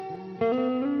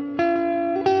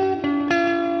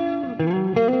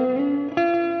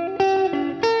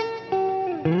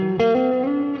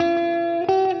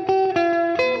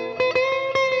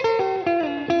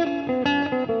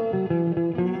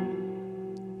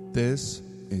This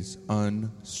is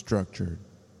Unstructured.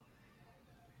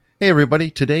 Hey everybody,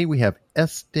 today we have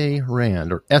Esty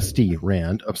Rand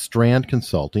of Strand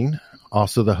Consulting,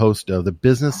 also the host of the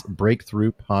Business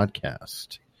Breakthrough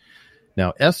Podcast.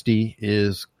 Now Esty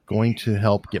is going to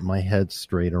help get my head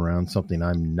straight around something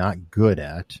I'm not good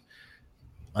at.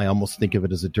 I almost think of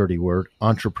it as a dirty word,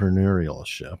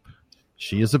 entrepreneurship.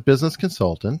 She is a business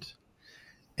consultant,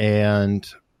 and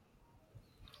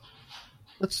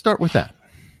let's start with that.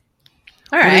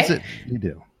 All right. What is it you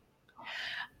do?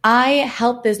 I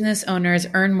help business owners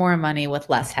earn more money with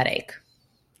less headache.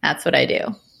 That's what I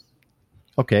do.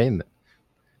 Okay.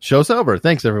 Show's over.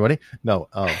 Thanks, everybody. No.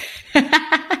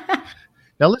 Now,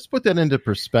 let's put that into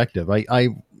perspective.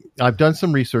 I've done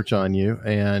some research on you,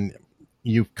 and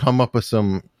you've come up with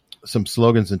some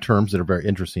slogans and terms that are very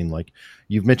interesting. Like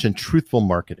you've mentioned truthful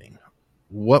marketing.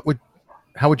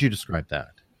 How would you describe that?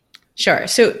 Sure.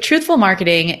 So truthful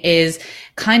marketing is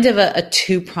kind of a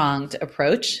two-pronged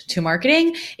approach to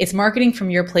marketing. It's marketing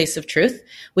from your place of truth,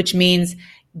 which means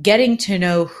getting to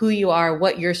know who you are,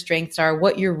 what your strengths are,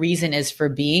 what your reason is for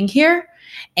being here,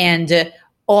 and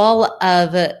all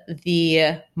of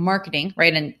the marketing,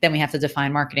 right? And then we have to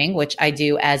define marketing, which I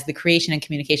do as the creation and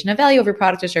communication of value of your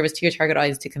product or service to your target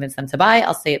audience to convince them to buy.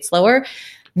 I'll say it slower.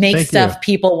 Make stuff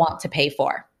people want to pay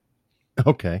for.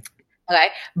 Okay. Okay.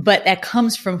 But that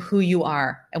comes from who you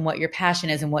are and what your passion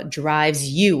is and what drives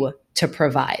you to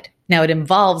provide. Now, it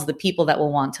involves the people that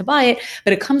will want to buy it,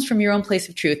 but it comes from your own place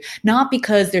of truth, not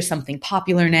because there's something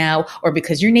popular now or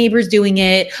because your neighbor's doing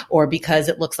it or because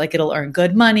it looks like it'll earn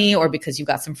good money or because you've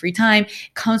got some free time.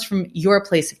 It comes from your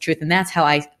place of truth. And that's how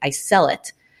I sell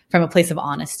it, from a place of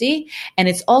honesty. And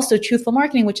it's also truthful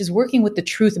marketing, which is working with the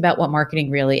truth about what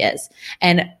marketing really is.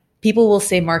 And people will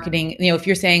say marketing, if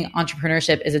you're saying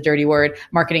entrepreneurship is a dirty word,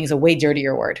 marketing is a way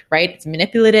dirtier word, right? It's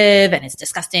manipulative and it's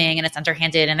disgusting and it's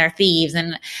underhanded and they're thieves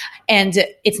and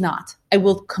it's not. I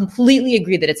will completely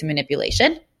agree that it's a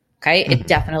manipulation. Okay. It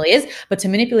definitely is. But to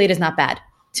manipulate is not bad.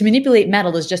 To manipulate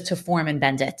metal is just to form and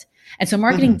bend it. And so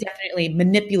marketing definitely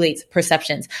manipulates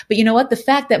perceptions. But you know what? The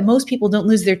fact that most people don't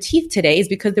lose their teeth today is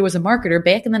because there was a marketer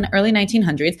back in the early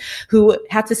 1900s who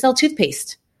had to sell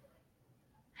toothpaste.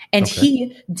 And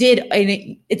he did,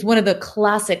 it's one of the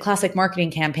classic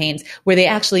marketing campaigns where they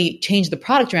actually changed the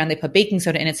product around. They put baking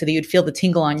soda in it so that you'd feel the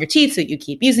tingle on your teeth so that you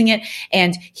keep using it.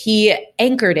 And he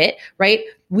anchored it, right?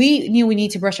 We knew we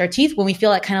need to brush our teeth when we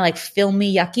feel that kind of like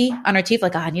filmy, yucky on our teeth,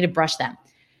 like, I need to brush them.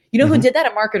 You know who did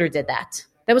that? A marketer did that.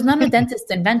 That was not a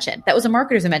dentist's invention. That was a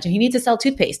marketer's invention. He needed to sell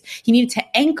toothpaste. He needed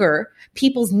to anchor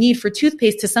people's need for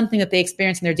toothpaste to something that they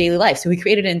experience in their daily life. So he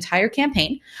created an entire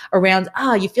campaign around,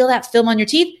 you feel that film on your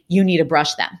teeth? You need to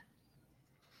brush them.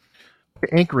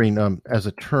 Anchoring as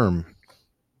a term,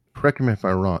 correct me if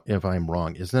I'm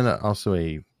wrong, isn't that also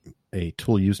a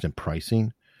tool used in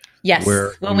pricing? Yes,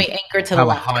 when we anchor to the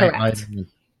left, correct.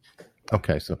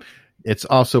 Okay, so it's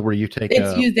also where you take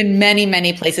it's used in many,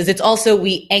 many places. It's also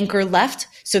we anchor left.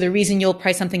 So the reason you'll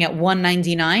price something at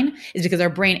 $1.99 is because our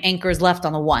brain anchors left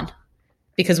on the one.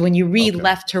 Because when you read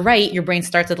left to right, your brain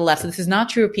starts at the left. So this is not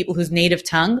true of people whose native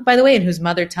tongue, by the way, and whose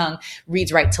mother tongue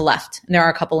reads right to left. And there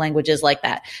are a couple languages like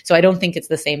that. So I don't think it's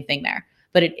the same thing there.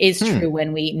 But it is true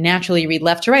when we naturally read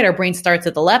left to right, our brain starts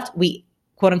at the left. We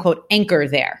quote unquote anchor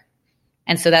there.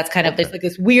 And so that's kind of, there's like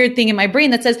this weird thing in my brain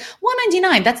that says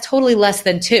 $1.99, that's totally less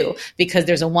than $2 because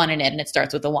there's a 1 in it and it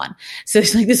starts with a 1. So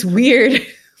there's like this weird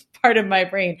part of my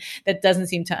brain that doesn't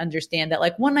seem to understand that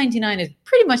like $1.99 is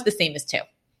pretty much the same as 2.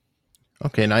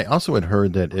 Okay. And I also had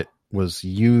heard that it was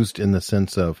used in the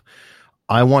sense of,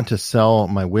 I want to sell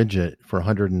my widget for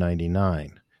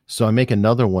 $199. So I make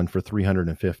another one for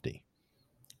 $350.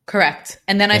 Correct.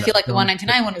 And then I feel like the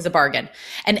 $1.99 one is a bargain.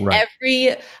 And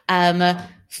every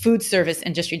food service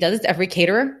industry does this, every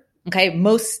caterer. Okay.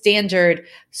 Most standard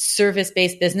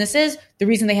service-based businesses, the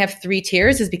reason they have 3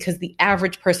 tiers is because the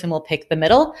average person will pick the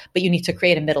middle, but you need to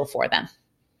create a middle for them.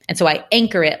 And so I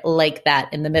anchor it like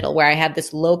that in the middle where I have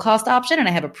this low cost option and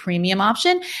I have a premium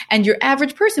option and your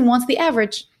average person wants the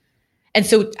average. And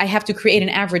so I have to create an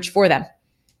average for them.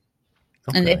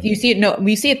 Okay. And if you see it,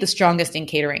 we see it the strongest in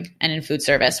catering and in food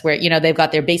service where, they've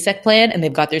got their basic plan and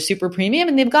they've got their super premium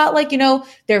and they've got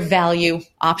their value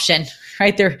option,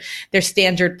 right? Their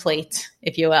standard plate,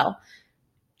 if you will.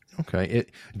 Okay.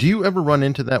 Do you ever run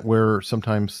into that where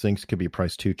sometimes things could be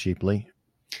priced too cheaply?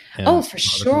 Oh, for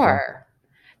sure.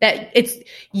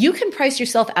 You can price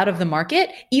yourself out of the market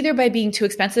either by being too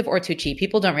expensive or too cheap.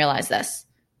 People don't realize this.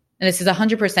 And this is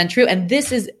 100% true. And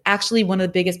this is actually one of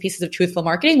the biggest pieces of truthful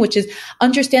marketing, which is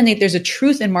understanding that there's a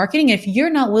truth in marketing. If you're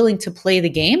not willing to play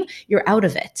the game, you're out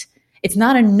of it. It's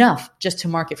not enough just to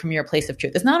market from your place of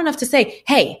truth. It's not enough to say,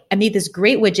 hey, I made this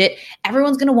great widget.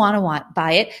 Everyone's going to want to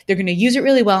buy it. They're going to use it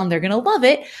really well and they're going to love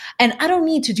it. And I don't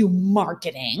need to do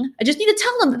marketing. I just need to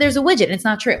tell them that there's a widget. And it's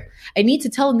not true. I need to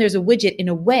tell them there's a widget in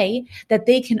a way that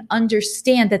they can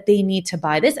understand that they need to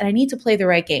buy this. And I need to play the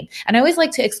right game. And I always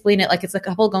like to explain it like it's a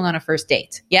couple going on a first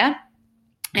date. Yeah.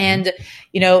 And,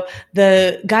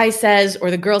 the guy says,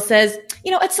 or the girl says,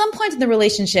 at some point in the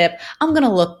relationship, I'm going to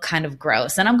look kind of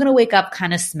gross and I'm going to wake up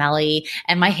kind of smelly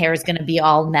and my hair is going to be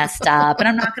all messed up and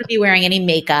I'm not going to be wearing any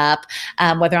makeup,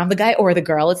 whether I'm the guy or the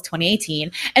girl. It's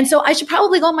 2018. And so I should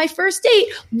probably go on my first date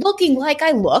looking like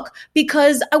I look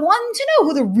because I want them to know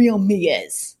who the real me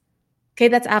is. Okay,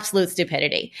 that's absolute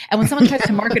stupidity. And when someone tries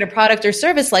to market a product or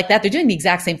service like that, they're doing the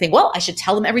exact same thing. Well, I should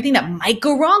tell them everything that might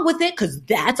go wrong with it because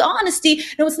that's honesty.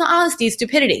 No, it's not honesty, it's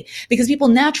stupidity. Because people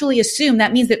naturally assume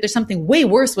that means that there's something way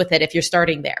worse with it if you're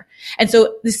starting there. And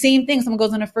so the same thing, someone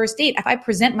goes on a first date. If I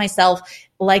present myself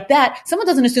like that, someone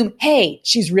doesn't assume, hey,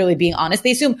 she's really being honest.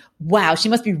 They assume, wow, she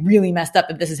must be really messed up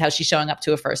if this is how she's showing up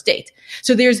to a first date.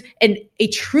 So there's a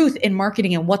truth in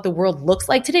marketing and what the world looks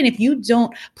like today. And if you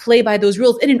don't play by those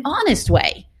rules in an honest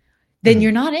way, then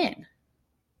you're not in.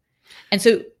 And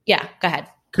so, yeah, go ahead.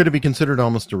 Could it be considered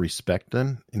almost a respect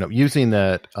then? Using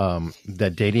that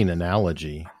dating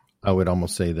analogy, I would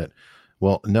almost say that,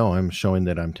 well, no, I'm showing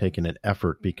that I'm taking an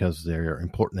effort because they're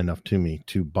important enough to me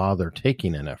to bother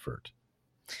taking an effort.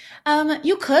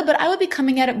 You could, but I would be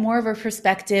coming at it more of a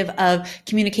perspective of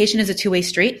communication is a two-way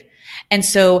street. And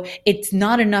so it's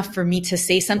not enough for me to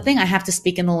say something. I have to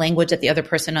speak in the language that the other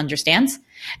person understands.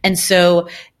 And so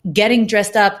getting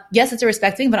dressed up, yes, it's a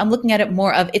respect thing, but I'm looking at it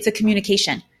more of it's a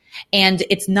communication. And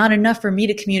it's not enough for me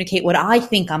to communicate what I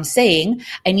think I'm saying.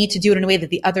 I need to do it in a way that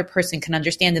the other person can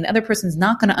understand. And the other person's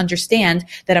not going to understand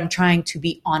that I'm trying to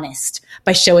be honest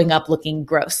by showing up looking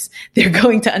gross. They're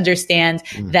going to understand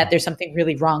that there's something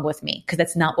really wrong with me because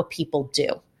that's not what people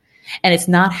do. And it's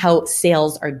not how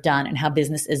sales are done and how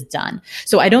business is done.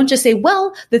 So I don't just say,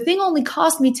 well, the thing only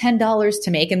cost me $10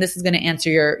 to make. And this is going to answer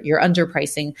your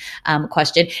underpricing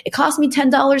question. It cost me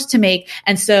 $10 to make.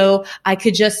 And so I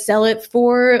could just sell it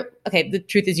for, okay, the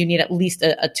truth is you need at least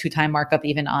a 2-time markup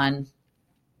even on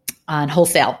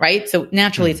wholesale, right? So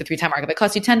naturally it's a 3-time markup. It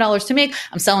costs you $10 to make.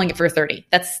 I'm selling it for $30.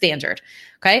 That's standard.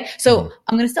 Okay. So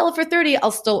I'm going to sell it for $30.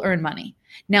 I'll still earn money.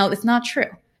 Now it's not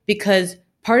true because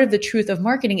part of the truth of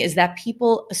marketing is that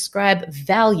people ascribe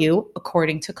value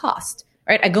according to cost,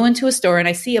 right? I go into a store and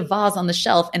I see a vase on the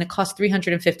shelf and it costs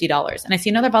 $350. And I see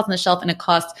another vase on the shelf and it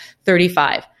costs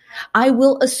 $35. I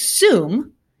will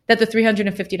assume that the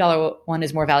 $350 one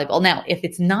is more valuable. Now, if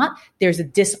it's not, there's a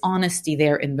dishonesty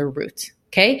there in the root,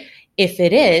 okay? If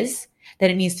it is, then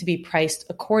it needs to be priced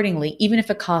accordingly, even if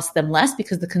it costs them less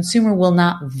because the consumer will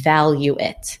not value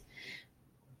it.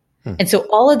 And so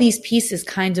all of these pieces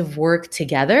kind of work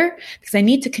together because I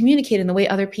need to communicate in the way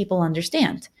other people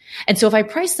understand. And so if I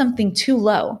price something too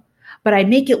low, but I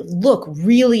make it look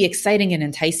really exciting and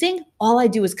enticing, all I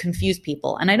do is confuse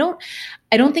people. And I don't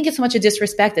think it's so much a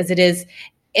disrespect as it is,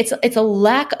 it's a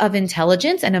lack of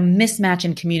intelligence and a mismatch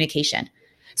in communication.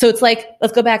 So it's like,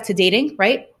 let's go back to dating,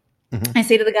 right? I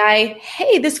say to the guy,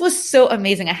 hey, this was so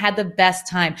amazing. I had the best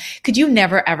time. Could you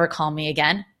never, ever call me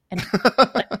again? And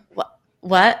like,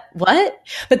 what? But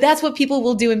that's what people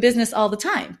will do in business all the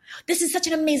time. This is such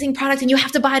an amazing product and you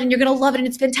have to buy it and you're going to love it and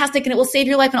it's fantastic and it will save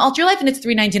your life and alter your life and it's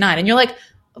 $3.99. And you're like,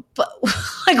 but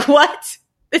like what?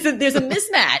 There's a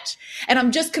mismatch and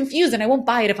I'm just confused and I won't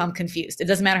buy it if I'm confused. It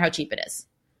doesn't matter how cheap it is.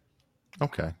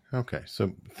 Okay.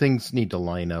 So things need to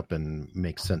line up and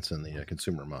make sense in the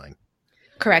consumer mind.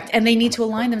 Correct. And they need to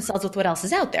align themselves with what else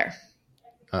is out there.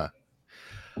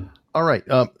 All right.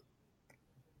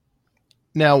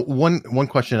 Now, one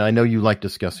question I know you like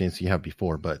discussing as you have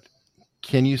before, but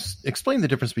can you explain the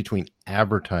difference between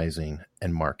advertising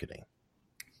and marketing?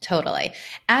 Totally.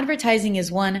 Advertising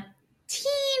is one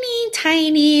teeny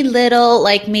tiny little,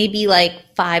 like maybe like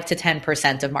 5 to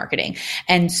 10% of marketing.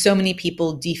 And so many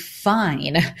people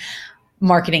define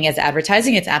marketing as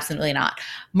advertising. It's absolutely not.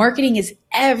 Marketing is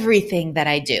everything that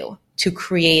I do to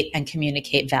create and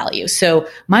communicate value. So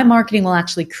my marketing will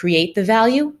actually create the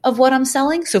value of what I'm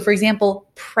selling. So for example,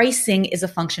 pricing is a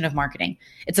function of marketing.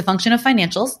 It's a function of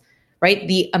financials, right?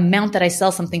 The amount that I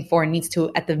sell something for needs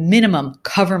to, at the minimum,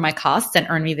 cover my costs and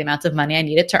earn me the amount of money I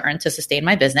need it to earn to sustain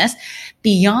my business.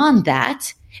 Beyond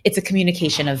that, it's a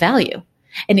communication of value.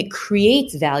 And it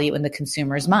creates value in the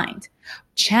consumer's mind.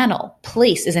 Channel,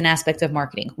 place is an aspect of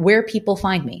marketing, where people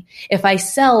find me. If I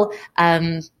sell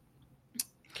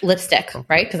lipstick,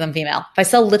 right? Because I'm female. If I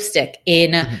sell lipstick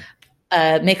in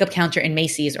a makeup counter in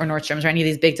Macy's or Nordstrom's or any of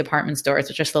these big department stores,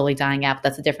 which are slowly dying out.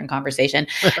 That's a different conversation,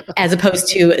 as opposed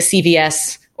to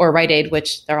CVS or Rite Aid,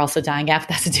 which they're also dying out.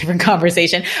 That's a different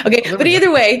conversation. Okay. But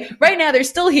either way, right now they're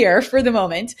still here for the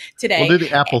moment today. We'll do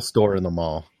the Apple store in the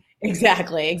mall.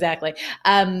 Exactly.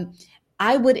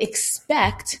 I would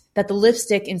expect that the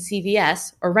lipstick in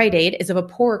CVS or Rite Aid is of a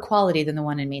poorer quality than the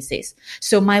one in Macy's.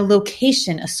 So my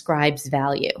location ascribes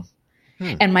value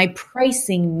and my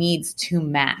pricing needs to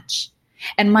match.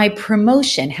 And my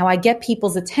promotion, how I get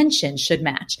people's attention, should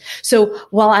match. So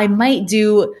while I might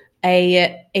do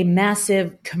a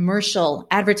massive commercial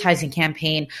advertising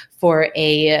campaign for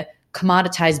a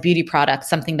commoditized beauty product,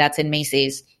 something that's in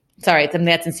Macy's, something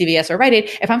that's in CVS or Rite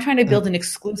Aid, if I'm trying to build an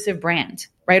exclusive brand,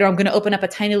 right? Or I'm going to open up a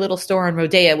tiny little store on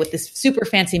Rodeo with this super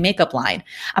fancy makeup line,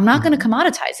 I'm not going to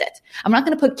commoditize it. I'm not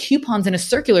going to put coupons in a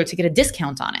circular to get a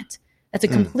discount on it. That's a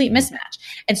complete mismatch.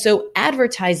 And so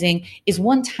advertising is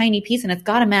one tiny piece and it's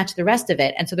got to match the rest of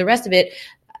it. And so the rest of it,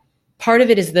 part of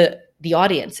it is the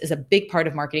audience is a big part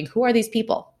of marketing. Who are these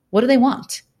people? What do they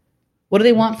want? What do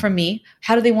they want from me?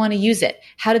 How do they want to use it?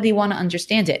 How do they want to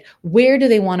understand it? Where do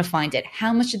they want to find it?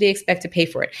 How much do they expect to pay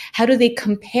for it? How do they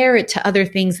compare it to other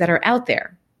things that are out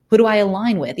there? Who do I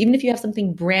align with? Even if you have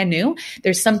something brand new,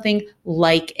 there's something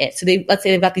like it. So let's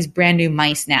say they've got these brand new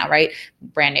mice now, right?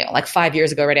 Brand new. Like 5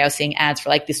 years ago already, I was seeing ads for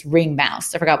like this Ring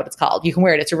mouse. I forgot what it's called. You can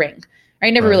wear it. It's a ring,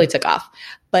 right? Never really took off.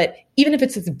 But even if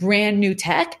it's this brand new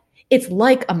tech, it's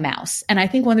like a mouse. And I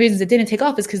think one of the reasons it didn't take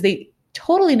off is because they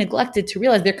totally neglected to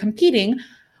realize they're competing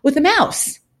with a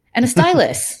mouse and a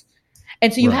stylus.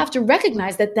 And so you have to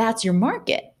recognize that that's your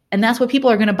market and that's what people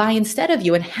are going to buy instead of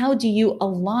you. And how do you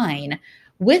align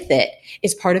with it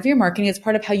is part of your marketing. It's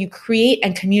part of how you create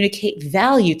and communicate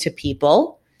value to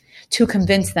people to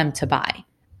convince them to buy.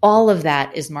 All of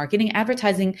that is marketing.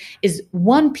 Advertising is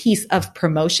one piece of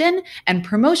promotion, and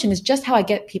promotion is just how I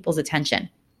get people's attention.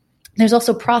 There's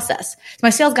also process.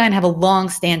 My sales guy and I have a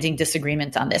long-standing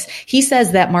disagreement on this. He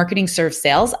says that marketing serves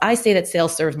sales. I say that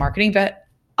sales serves marketing, but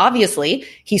obviously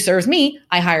he serves me.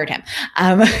 I hired him.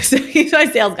 So he's my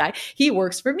sales guy. He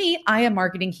works for me. I am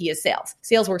marketing. He is sales.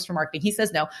 Sales works for marketing. He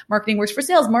says, no, marketing works for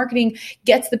sales. Marketing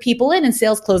gets the people in and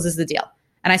sales closes the deal.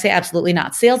 And I say, absolutely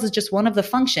not. Sales is just one of the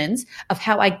functions of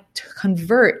how I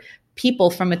convert people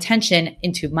from attention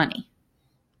into money.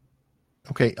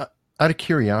 Okay. Out of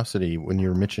curiosity, when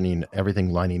you're mentioning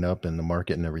everything lining up in the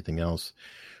market and everything else,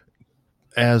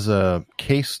 as a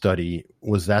case study,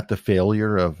 was that the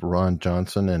failure of Ron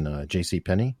Johnson and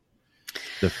JCPenney?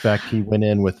 The fact he went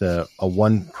in with a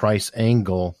one price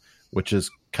angle, which is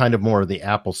kind of more of the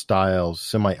Apple style,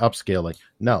 semi-upscale, like,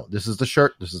 no, this is the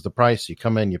shirt, this is the price, you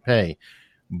come in, you pay.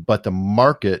 But the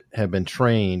market had been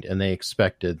trained and they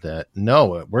expected that,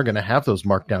 no, we're going to have those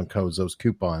markdown codes, those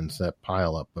coupons, that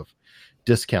pile up of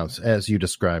discounts, as you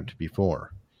described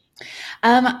before.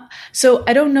 So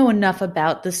I don't know enough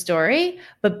about the story,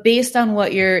 but based on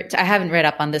what I haven't read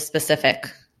up on this specific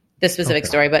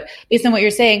story, but based on what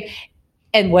you're saying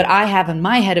and what I have in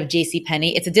my head of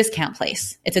JCPenney, it's a discount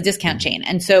place. It's a discount chain.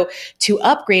 And so to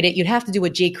upgrade it, you'd have to do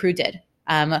what J. Crew did.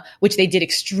 Which they did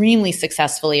extremely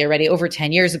successfully already over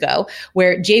 10 years ago,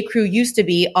 where J. Crew used to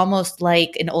be almost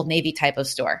like an Old Navy type of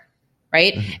store.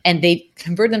 Right. Mm-hmm. And they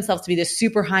converted themselves to be this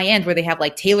super high end where they have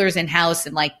like tailors in house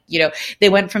and like, they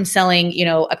went from selling,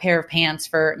 a pair of pants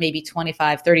for maybe $25,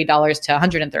 $30 to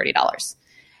 $130.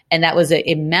 And that was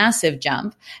a massive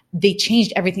jump. They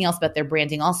changed everything else about their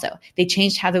branding also. They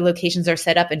changed how their locations are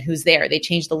set up and who's there. They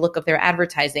changed the look of their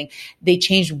advertising. They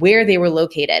changed where they were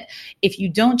located. If you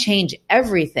don't change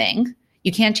everything,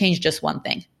 you can't change just one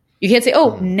thing. You can't say,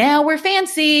 oh, now we're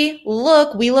fancy.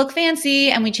 Look, we look fancy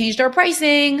and we changed our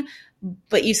pricing,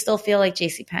 but you still feel like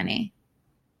JCPenney.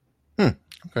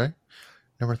 Okay.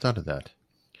 Never thought of that.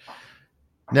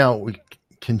 Now we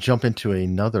can jump into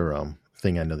another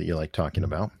thing I know that you like talking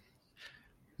about.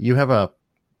 You have a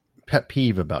pet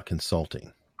peeve about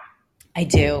consulting. I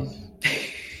do.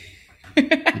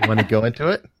 You want to go into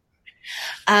it?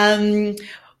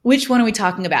 Which one are we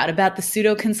talking about? About the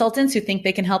pseudo consultants who think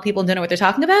they can help people and don't know what they're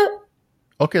talking about?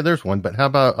 Okay, there's one. But how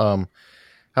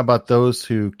about those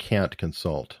who can't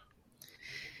consult?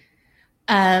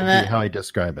 How I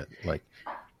describe it, like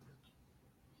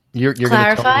you're going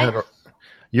to tell me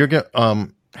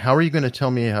how are you going to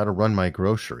tell me how to run my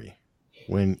grocery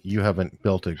when you haven't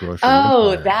built a grocery?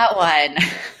 Oh, empire? That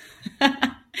one.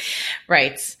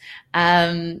 Right.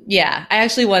 I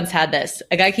actually once had this.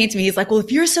 A guy came to me. He's like, well,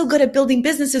 if you're so good at building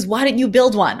businesses, why didn't you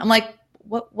build one? I'm like,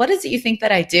 what is it you think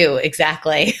that I do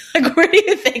exactly? Like, where do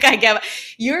you think I get?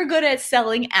 You're good at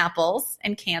selling apples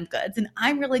and canned goods, and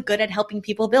I'm really good at helping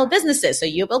people build businesses. So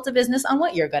you built a business on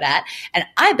what you're good at, and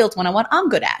I built one on what I'm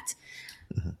good at.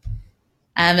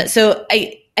 So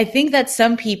I think that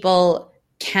some people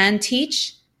can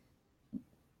teach.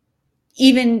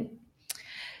 Even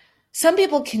some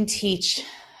people can teach.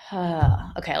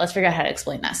 Okay, let's figure out how to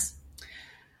explain this.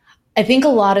 I think a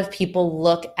lot of people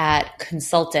look at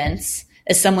consultants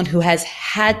as someone who has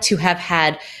had to have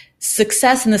had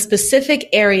success in the specific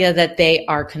area that they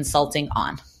are consulting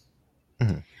on.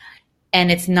 Mm-hmm. And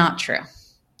it's not true.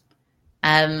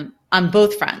 On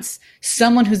both fronts,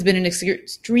 someone who's been an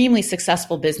extremely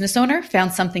successful business owner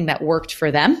found something that worked for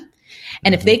them.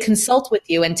 And if they consult with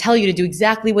you and tell you to do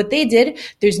exactly what they did,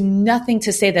 there's nothing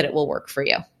to say that it will work for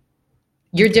you.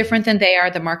 You're different than they are.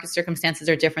 The market circumstances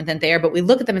are different than they are. But we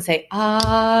look at them and say,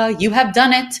 you have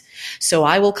done it. So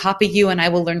I will copy you and I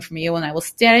will learn from you and I will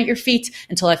stand at your feet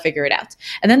until I figure it out.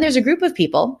 And then there's a group of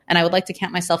people, and I would like to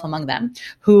count myself among them,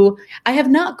 who I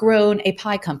have not grown a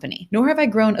pie company, nor have I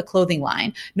grown a clothing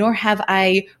line, nor have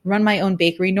I run my own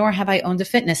bakery, nor have I owned a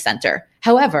fitness center.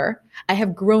 However, I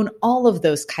have grown all of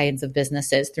those kinds of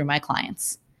businesses through my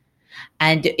clients.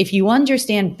 And if you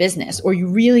understand business, or you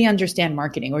really understand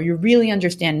marketing, or you really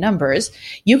understand numbers,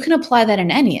 you can apply that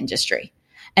in any industry.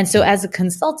 And so as a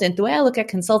consultant, the way I look at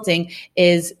consulting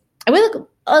is,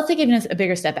 I'll take even a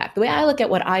bigger step back. The way I look at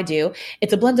what I do,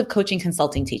 it's a blend of coaching,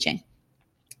 consulting, teaching.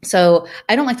 So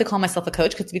I don't like to call myself a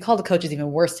coach, because to be called a coach is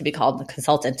even worse to be called a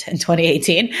consultant in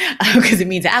 2018, because it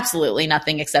means absolutely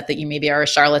nothing except that you maybe are a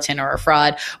charlatan or a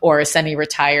fraud or a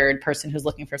semi-retired person who's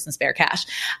looking for some spare cash.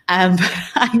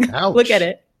 I look at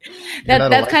it.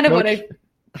 That's kind of what I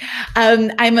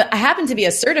happen to be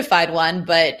a certified one,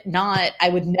 but I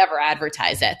would never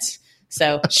advertise it.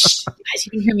 So shh, you guys,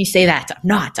 you didn't hear me say that.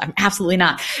 I'm absolutely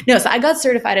not. No, so I got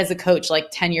certified as a coach like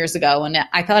 10 years ago, and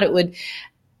I thought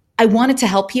I wanted to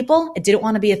help people. I didn't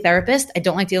want to be a therapist. I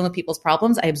don't like dealing with people's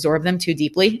problems. I absorb them too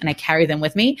deeply and I carry them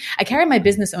with me. I carry my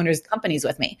business owners' companies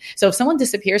with me. So if someone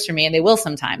disappears from me, and they will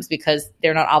sometimes because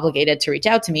they're not obligated to reach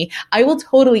out to me, I will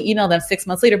totally email them 6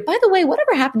 months later. By the way,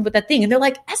 whatever happened with that thing? And they're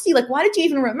like, Esty, why did you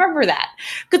even remember that?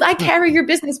 Because I carry your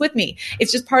business with me.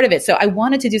 It's just part of it. So I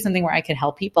wanted to do something where I could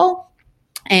help people.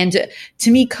 And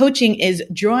to me, coaching is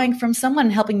drawing from someone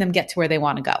and helping them get to where they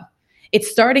want to go. It's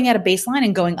starting at a baseline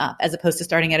and going up, as opposed to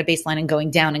starting at a baseline and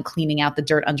going down and cleaning out the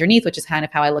dirt underneath, which is kind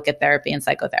of how I look at therapy and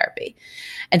psychotherapy.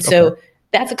 And so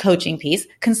that's a coaching piece.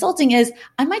 Consulting is,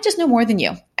 I might just know more than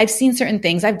you. I've seen certain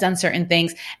things. I've done certain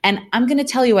things, and I'm going to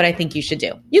tell you what I think you should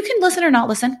do. You can listen or not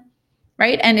listen,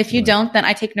 right? And if you don't, then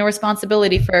I take no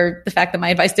responsibility for the fact that my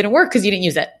advice didn't work because you didn't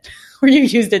use it or you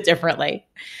used it differently.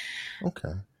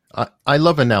 Okay. I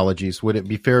love analogies. Would it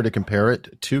be fair to compare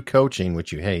it to coaching,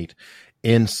 which you hate,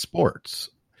 in sports,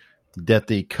 that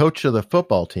the coach of the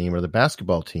football team or the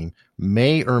basketball team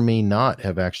may or may not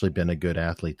have actually been a good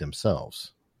athlete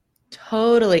themselves?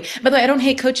 Totally. By the way, I don't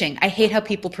hate coaching. I hate how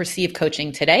people perceive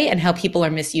coaching today and how people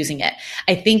are misusing it.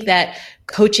 I think that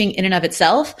coaching in and of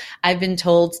itself, I've been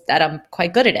told that I'm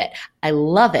quite good at it. I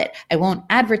love it. I won't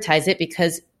advertise it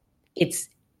because it's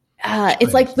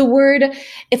like the word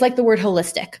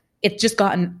holistic. It's just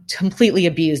gotten completely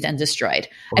abused and destroyed.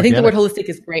 Organic. I think the word holistic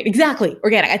is great. Exactly.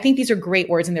 Organic. I think these are great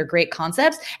words and they're great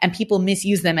concepts, and people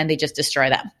misuse them and they just destroy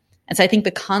them. And so I think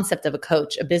the concept of a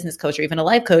coach, a business coach, or even a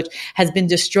life coach has been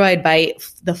destroyed by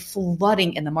the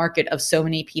flooding in the market of so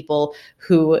many people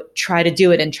who try to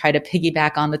do it and try to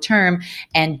piggyback on the term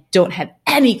and don't have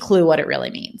any clue what it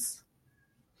really means.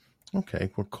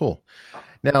 Okay, well, cool.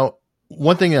 Now,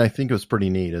 one thing I think was pretty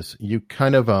neat is you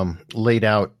kind of laid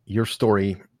out your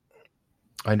story.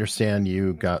 I understand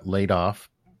you got laid off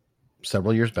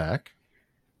several years back.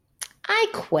 I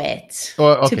quit,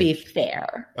 to be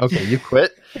fair. Okay, you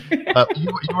quit. You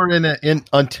were in an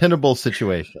untenable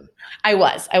situation. I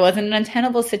was in an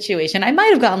untenable situation. I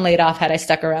might have gotten laid off had I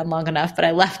stuck around long enough, but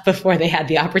I left before they had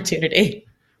the opportunity.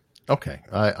 Okay,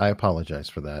 I apologize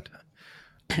for that.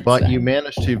 But you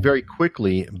managed to very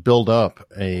quickly build up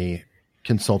a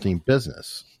consulting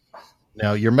business.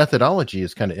 Now, your methodology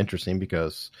is kind of interesting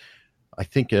because I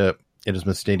think it has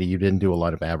been stated you didn't do a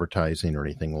lot of advertising or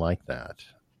anything like that.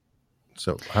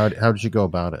 So how did you go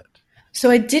about it? So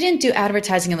I didn't do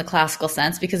advertising in the classical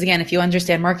sense because, again, if you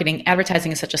understand marketing,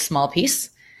 advertising is such a small piece.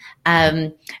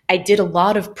 I did a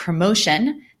lot of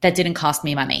promotion that didn't cost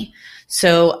me money.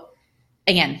 So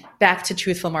again, back to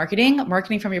truthful marketing.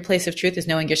 Marketing from your place of truth is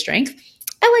knowing your strength.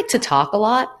 I like to talk a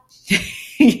lot.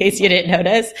 in case you didn't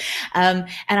notice. And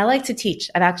I like to teach.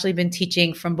 I've actually been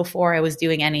teaching from before I was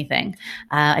doing anything.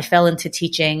 I fell into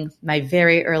teaching my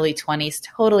very early 20s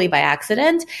totally by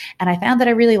accident, and I found that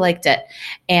I really liked it.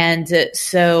 And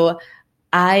so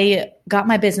I got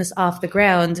my business off the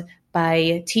ground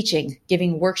by teaching,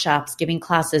 giving workshops, giving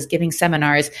classes, giving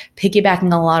seminars,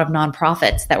 piggybacking a lot of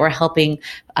nonprofits that were helping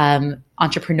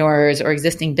entrepreneurs or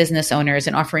existing business owners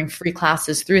and offering free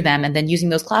classes through them. And then using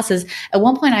those classes, at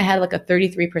one point I had like a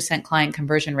 33% client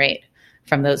conversion rate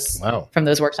from those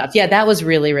workshops. Yeah, that was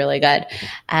really, really good.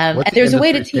 And there's a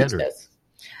way to teach those.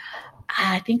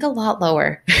 I think a lot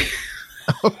lower.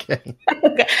 Okay.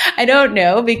 I don't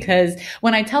know, because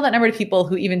when I tell that number to people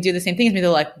who even do the same thing as me, they're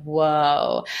like,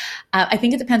 whoa. I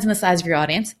think it depends on the size of your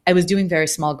audience. I was doing very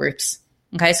small groups.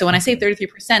 Okay. So when I say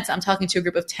 33%, I'm talking to a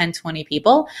group of 10, 20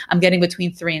 people. I'm getting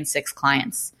between 3 and 6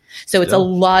 clients. So it's a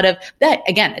lot of that.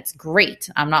 Again, it's great.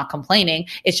 I'm not complaining.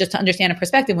 It's just to understand a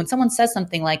perspective. When someone says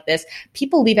something like this,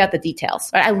 people leave out the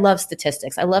details. Right? I love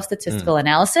statistics. I love statistical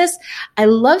analysis. I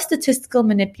love statistical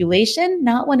manipulation,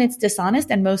 not when it's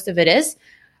dishonest, and most of it is.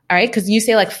 All right. Because you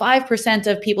say like 5%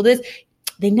 of people this.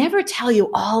 They never tell you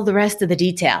all the rest of the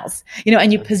details,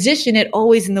 and you position it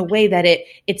always in the way that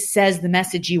it says the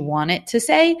message you want it to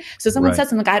say. So someone says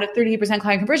something like, I had a 38%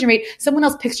 client conversion rate. Someone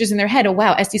else pictures in their head, oh,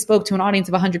 wow, Esty spoke to an audience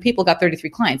of 100 people, got 33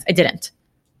 clients. I didn't.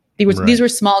 These were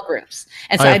small groups.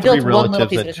 And so I built one little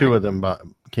piece at a time. 2 of them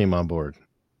came on board.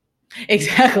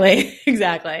 Exactly.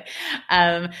 When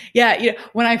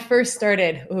I first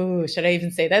started, should I even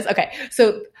say this? Okay.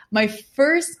 So my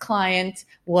first client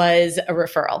was a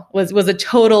referral, was a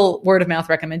total word of mouth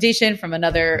recommendation from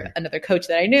another coach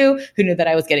that I knew, who knew that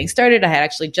I was getting started. I had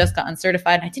actually just gotten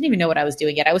certified, and I didn't even know what I was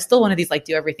doing yet. I was still one of these like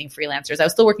do everything freelancers. I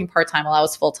was still working part-time while I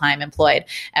was full-time employed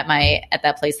at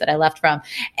that place that I left from.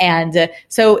 And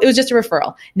so it was just a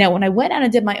referral. Now, when I went out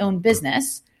and did my own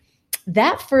business,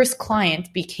 that first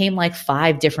client became like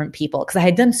 5 different people, because I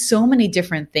had done so many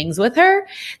different things with her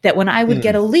that when I would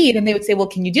get a lead and they would say, well,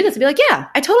 can you do this? I'd be like, yeah,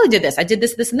 I totally did this. I did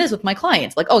this, this, and this with my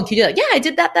clients. Like, oh, and can you do that? Yeah, I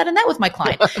did that, and that with my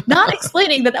client. Not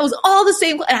explaining that was all the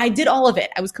same. And I did all of it.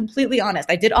 I was completely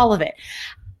honest. I did all of it.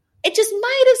 It just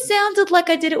might have sounded like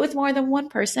I did it with more than one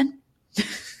person.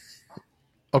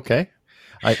 Okay.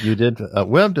 You did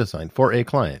web design for a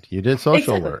client. You did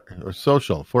social work or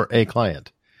social for a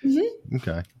client. Mm-hmm.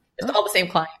 Okay. It's all the same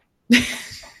client.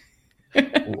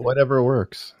 Whatever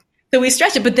works. So we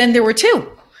stretch it, but then there were 2,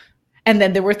 and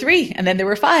then there were 3, and then there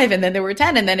were 5, and then there were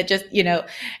 10. And then it just,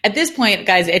 at this point,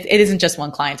 guys, it isn't just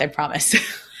one client, I promise.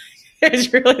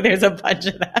 there's a bunch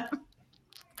of them.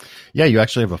 Yeah. You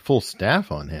actually have a full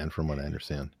staff on hand from what I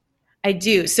understand. I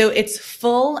do. So it's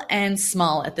full and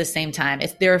small at the same time.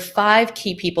 There are 5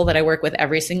 key people that I work with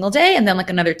every single day, and then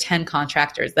like another 10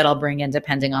 contractors that I'll bring in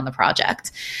depending on the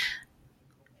project.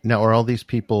 Now, are all these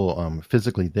people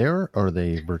physically there, or are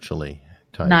they virtually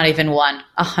tied? Not even one.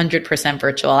 100%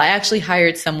 virtual. I actually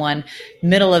hired someone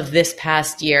middle of this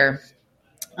past year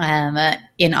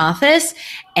in office,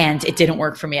 and it didn't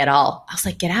work for me at all. I was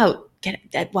like, get out.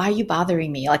 Why are you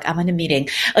bothering me? Like, I'm in a meeting.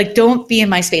 Like, don't be in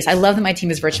my space. I love that my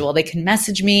team is virtual. They can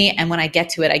message me, and when I get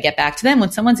to it, I get back to them. When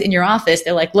someone's in your office,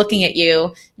 they're like looking at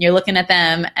you, you're looking at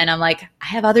them, and I'm like, I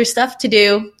have other stuff to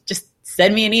do. Just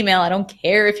send me an email. I don't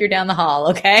care if you're down the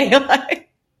hall, okay?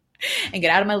 And get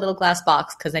out of my little glass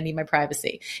box, because I need my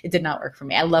privacy. It did not work for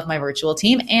me. I love my virtual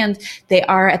team, and they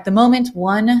are at the moment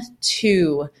 1,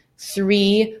 2,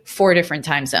 3, 4 different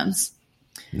time zones.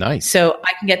 Nice. So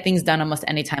I can get things done almost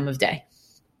any time of day.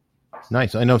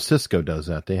 Nice. I know Cisco does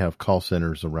that. They have call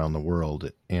centers around the world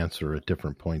that answer at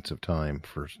different points of time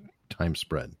for time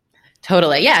spread.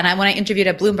 Totally. Yeah. And when I interviewed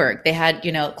at Bloomberg, they had,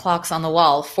 clocks on the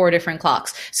wall, 4 different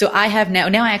clocks. So I have now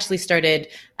I actually started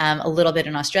a little bit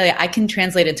in Australia. I can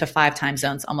translate into 5 time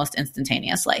zones almost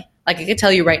instantaneously. Like I could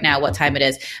tell you right now what time it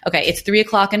is. Okay. It's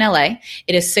 3:00 in LA.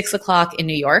 It is 6:00 in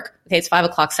New York. Okay. It's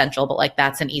 5:00 Central, but like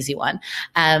that's an easy one.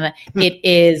 It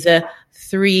is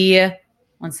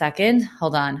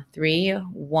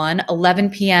 11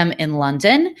 p.m. in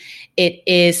London. It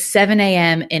is 7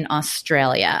 a.m. in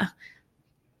Australia.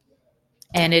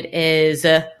 And it is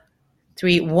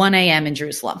 1 a.m. in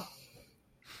Jerusalem.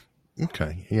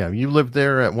 Okay. Yeah. You lived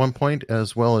there at one point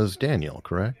as well as Daniel,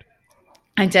 correct?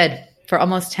 I did for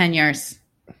almost 10 years.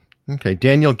 Okay.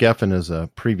 Daniel Geffen is a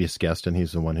previous guest, and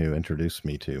he's the one who introduced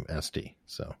me to Esty.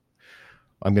 So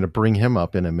I'm going to bring him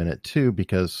up in a minute too,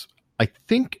 because I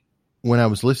think when I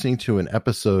was listening to an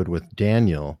episode with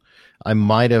Daniel, I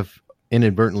might have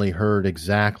inadvertently heard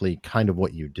exactly kind of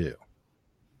what you do.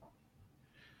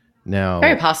 Now,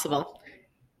 very possible.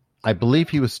 I believe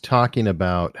he was talking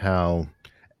about how,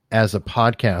 as a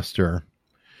podcaster,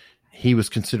 he was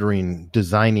considering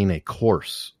designing a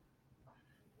course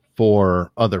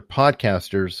for other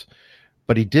podcasters,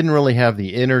 but he didn't really have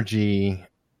the energy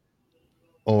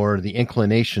or the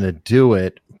inclination to do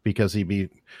it because he'd be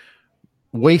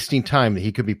wasting time that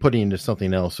he could be putting into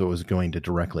something else that was going to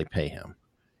directly pay him.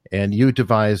 And you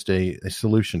devised a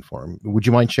solution for him. Would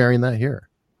you mind sharing that here?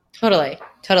 Totally.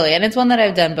 And it's one that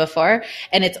I've done before.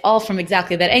 And it's all from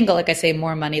exactly that angle. Like I say,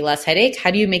 more money, less headache.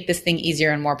 How do you make this thing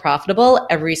easier and more profitable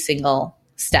every single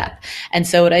step? And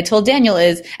so what I told Daniel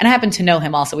is, and I happen to know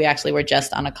him also, we actually were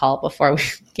just on a call before we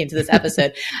came to this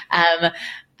episode.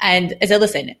 And I said,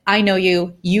 listen, I know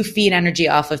you feed energy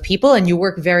off of people and you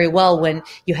work very well when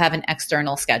you have an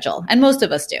external schedule. And most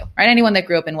of us do, right? Anyone that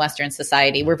grew up in Western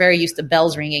society, we're very used to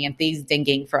bells ringing and things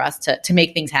dinging for us to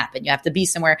make things happen. You have to be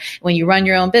somewhere. When you run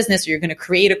your own business or you're going to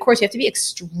create a course, you have to be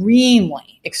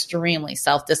extremely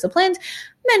self-disciplined.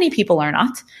 Many people are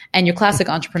not. And your classic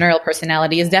entrepreneurial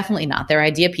personality is definitely not. They're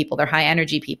idea people. They're high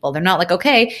energy people. They're not like,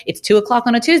 okay, it's 2:00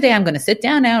 on a Tuesday. I'm going to sit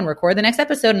down now and record the next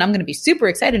episode and I'm going to be super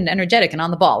excited and energetic and on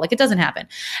the ball. Like it doesn't happen.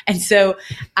 And so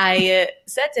I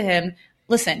said to him,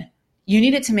 listen, you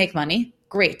need it to make money.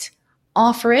 Great.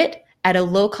 Offer it at a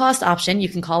low cost option. You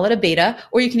can call it a beta,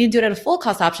 or you can do it at a full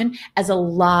cost option as a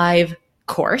live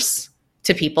course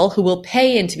to people who will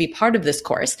pay in to be part of this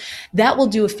course. That will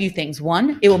do a few things.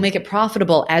 One, it will make it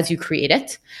profitable as you create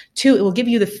it. Two, it will give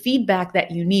you the feedback that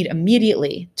you need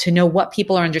immediately to know what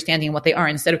people are understanding and what they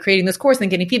aren't. Instead of creating this course and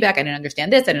getting feedback, I didn't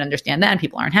understand this, I didn't understand that, and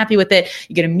people aren't happy with it.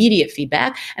 You get immediate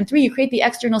feedback. And three, you create the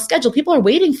external schedule. People are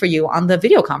waiting for you on the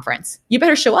video conference. You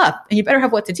better show up and you better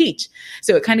have what to teach.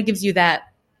 So it kind of gives you that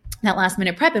last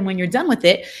minute prep. And when you're done with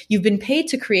it, you've been paid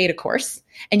to create a course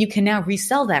and you can now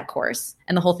resell that course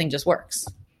and the whole thing just works.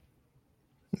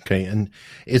 Okay. And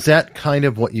is that kind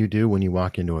of what you do when you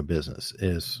walk into a business?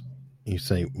 Is you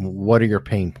say, what are your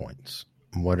pain points?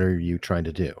 What are you trying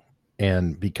to do?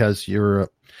 And because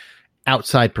you're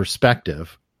outside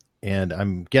perspective, and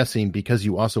I'm guessing because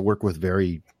you also work with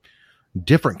very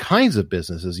different kinds of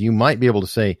businesses, you might be able to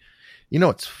say, you know,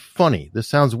 it's funny. This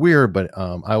sounds weird, but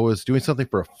I was doing something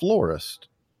for a florist,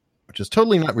 which is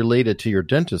totally not related to your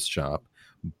dentist shop,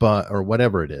 or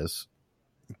whatever it is.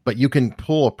 But you can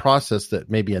pull a process that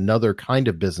maybe another kind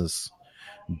of business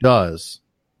does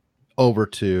over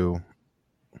to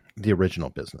the original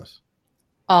business.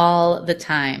 All the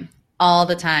time.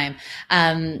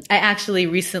 I actually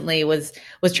recently was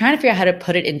trying to figure out how to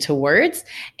put it into words,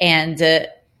 and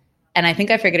I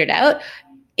think I figured it out.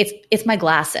 It's my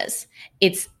glasses.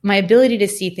 It's my ability to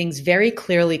see things very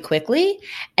clearly, quickly,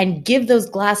 and give those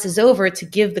glasses over to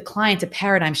give the client a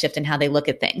paradigm shift in how they look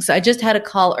at things. So I just had a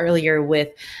call earlier with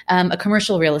a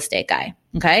commercial real estate guy.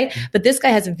 Okay. But this guy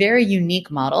has a very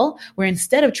unique model where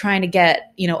instead of trying to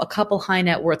get, a couple high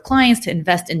net worth clients to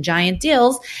invest in giant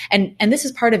deals, and this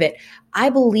is part of it, I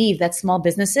believe that small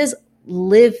businesses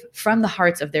live from the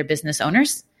hearts of their business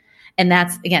owners. And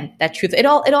that's, again, that truth. It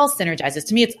all synergizes.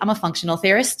 To me, I'm a functional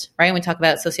theorist, right? When we talk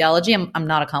about sociology, I'm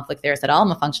not a conflict theorist at all.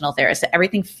 I'm a functional theorist. So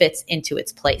everything fits into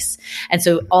its place. And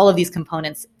so all of these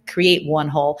components create one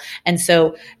whole. And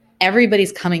so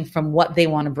everybody's coming from what they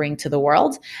want to bring to the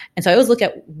world. And so I always look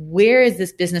at, where is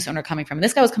this business owner coming from? And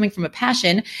this guy was coming from a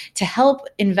passion to help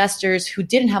investors who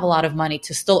didn't have a lot of money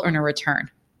to still earn a return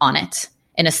on it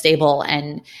in a stable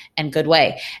and good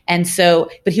way. And so,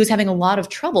 but he was having a lot of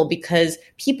trouble because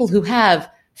people who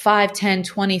have $5, $10,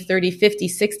 $20, $30,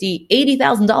 $50, $60,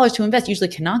 $80,000 to invest usually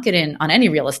cannot get in on any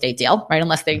real estate deal, right?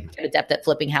 Unless they get adept at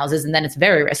flipping houses, and then it's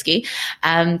very risky.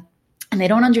 And they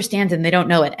don't understand and they don't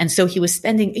know it. And so he was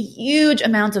spending a huge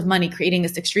amount of money creating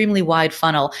this extremely wide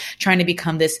funnel, trying to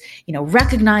become this,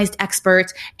 recognized expert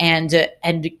and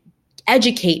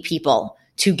educate people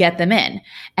to get them in.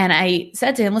 And I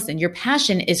said to him, listen, your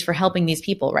passion is for helping these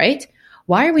people, right?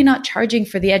 Why are we not charging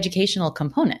for the educational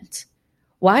component?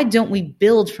 Why don't we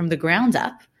build from the ground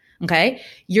up? Okay.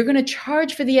 You're going to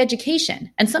charge for the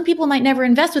education, and some people might never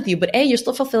invest with you, but A, you're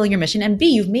still fulfilling your mission. And B,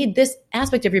 you've made this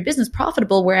aspect of your business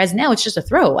profitable. Whereas now it's just a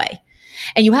throwaway.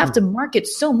 And you have to market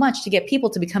so much to get people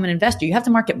to become an investor. You have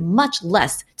to market much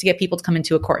less to get people to come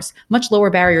into a course, much lower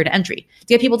barrier to entry. To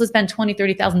get people to spend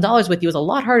 $20,000, $30,000 with you is a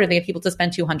lot harder than get people to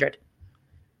spend $200.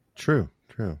 True.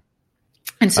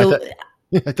 And so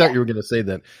I thought you were going to say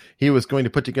that he was going to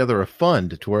put together a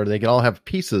fund to where they could all have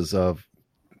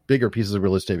bigger pieces of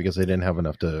real estate because they didn't have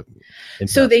enough to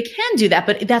invest. So they can do that,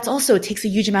 but that's also, it takes a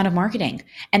huge amount of marketing.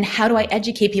 And how do I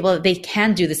educate people that they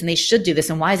can do this and they should do this?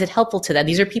 And why is it helpful to them?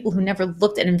 These are people who never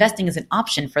looked at investing as an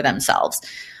option for themselves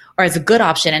or as a good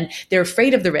option. And they're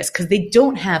afraid of the risk because they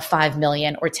don't have $5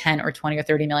 million or 10 or 20 or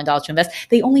 $30 million to invest.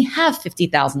 They only have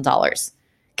 $50,000.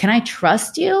 Can I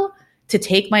trust you to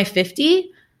take my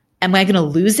 50? Am I going to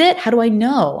lose it? How do I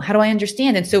know? How do I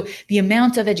understand? And so the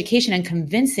amount of education and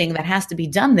convincing that has to be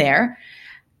done there,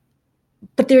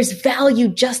 but there's value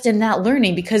just in that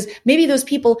learning, because maybe those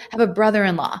people have a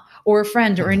brother-in-law or a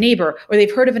friend or a neighbor, or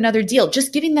they've heard of another deal.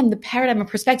 Just giving them the paradigm and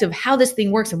perspective of how this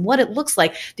thing works and what it looks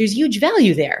like. There's huge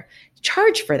value there.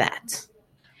 Charge for that.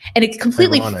 And it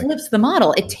completely flips the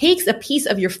model. It takes a piece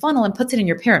of your funnel and puts it in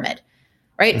your pyramid.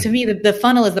 Right? To me, the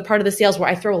funnel is the part of the sales where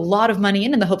I throw a lot of money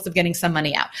in the hopes of getting some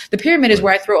money out. The pyramid is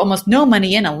where I throw almost no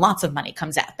money in and lots of money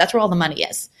comes out. That's where all the money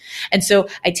is. And so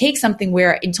I take something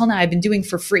where until now I've been doing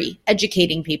for free,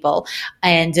 educating people,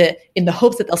 and in the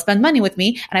hopes that they'll spend money with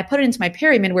me. And I put it into my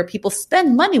pyramid where people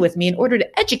spend money with me in order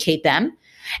to educate them.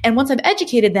 And once I've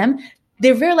educated them,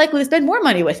 they're very likely to spend more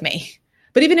money with me.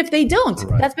 But even if they don't,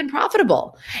 that's been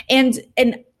profitable. And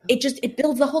it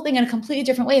builds the whole thing in a completely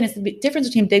different way. And it's the difference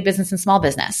between big business and small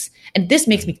business. And this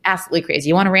makes me absolutely crazy.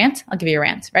 You want a rant? I'll give you a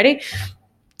rant. Ready?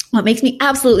 What makes me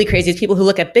absolutely crazy is people who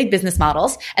look at big business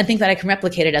models and think that I can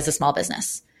replicate it as a small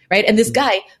business. Right. And this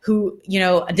guy who,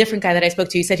 a different guy that I spoke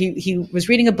to, he said he was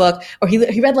reading a book, or he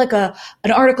read like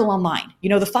an article online,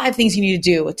 the 5 things you need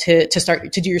to do to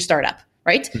do your startup.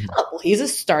 Right? Oh, well, he's a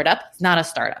startup. It's not a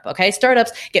startup. Okay.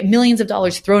 Startups get millions of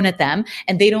dollars thrown at them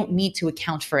and they don't need to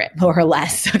account for it, more or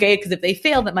less. Okay. Because if they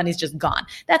fail, that money's just gone.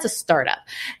 That's a startup.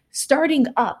 Starting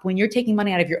up when you're taking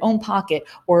money out of your own pocket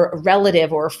or a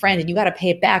relative or a friend and you got to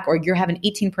pay it back, or you're having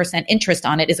 18% interest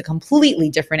on it, is a completely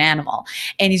different animal.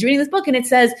 And he's reading this book and it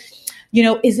says,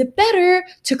 is it better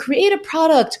to create a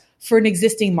product for an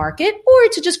existing market or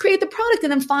to just create the product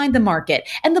and then find the market?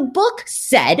 And the book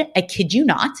said, I kid you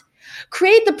not,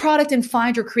 create the product and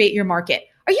find or create your market.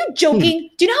 Are you joking?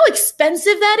 Do you know how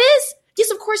expensive that is?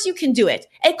 Yes, of course you can do it.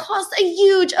 It costs a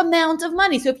huge amount of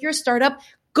money. So if you're a startup,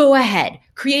 go ahead,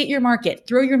 create your market,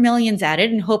 throw your millions at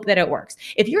it and hope that it works.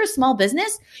 If you're a small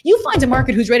business, you find a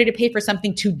market who's ready to pay for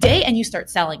something today and you start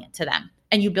selling it to them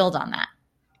and you build on that.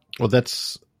 Well,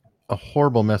 that's a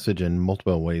horrible message in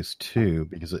multiple ways too,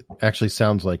 because it actually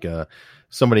sounds like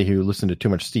somebody who listened to too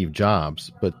much Steve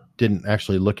Jobs, but didn't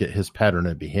actually look at his pattern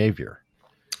of behavior.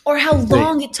 Or how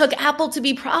long it took Apple to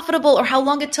be profitable, or how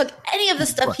long it took any of the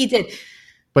stuff he did.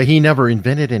 But he never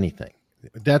invented anything.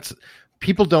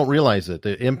 People don't realize that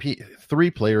the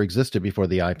MP3 player existed before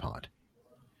the iPod.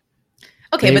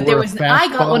 Okay, but I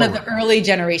got one of the early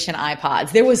generation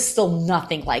iPods. There was still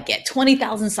nothing like it.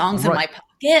 20,000 songs in my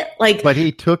pocket. But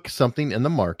he took something in the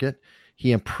market,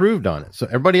 he improved on it. So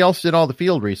everybody else did all the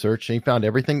field research and he found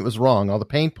everything that was wrong, all the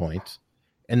pain points,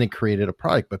 and then created a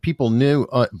product. But people knew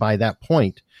by that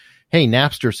point, hey,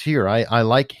 Napster's here. I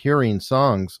like hearing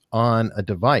songs on a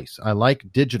device. I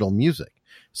like digital music.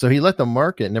 So he let the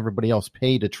market and everybody else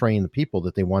pay to train the people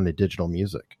that they wanted digital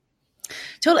music.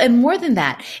 Totally. And more than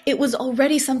that, it was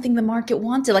already something the market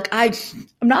wanted. Like I'm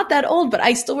not that old, but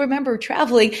I still remember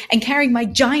traveling and carrying my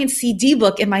giant CD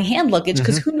book in my hand luggage,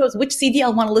 because who knows which CD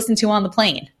I'll want to listen to on the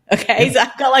plane. Okay. So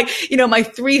I've got my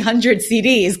 300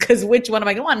 CDs, because which one am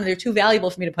I going to want? And they're too valuable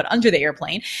for me to put under the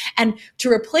airplane. And to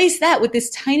replace that with this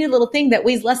tiny little thing that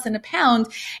weighs less than a pound,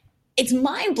 it's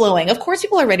mind blowing. Of course,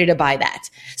 people are ready to buy that.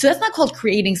 So that's not called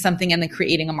creating something and then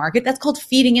creating a market. That's called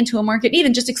feeding into a market need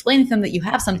and just explaining to them that you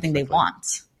have something they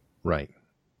want. Right.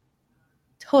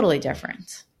 Totally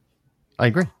different. I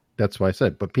agree. That's why I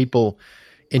said, but people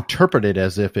interpret it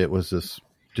as if it was this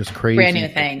just crazy brand new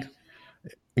thing.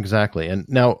 Exactly. And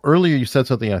now earlier you said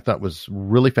something I thought was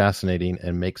really fascinating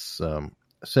and makes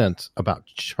sense about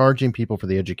charging people for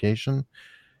the education.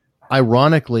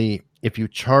 Ironically, if you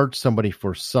charge somebody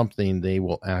for something, they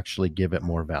will actually give it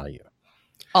more value.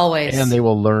 Always. And they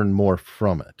will learn more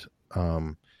from it.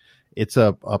 It's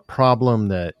a problem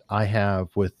that I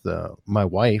have with my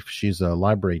wife. She's a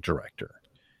library director,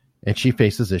 and she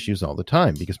faces issues all the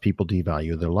time because people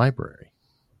devalue their library.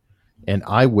 And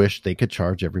I wish they could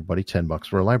charge everybody $10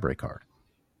 for a library card.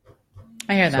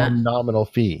 I hear that. Some nominal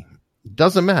fee.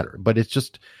 Doesn't matter, but it's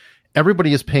just...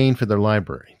 Everybody is paying for their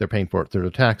library. They're paying for it through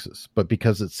their taxes. But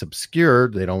because it's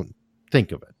obscured, they don't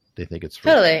think of it. They think it's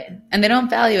free. Totally. And they don't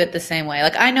value it the same way.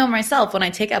 Like I know myself, when I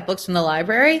take out books from the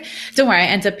library, don't worry, I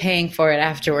end up paying for it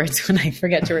afterwards when I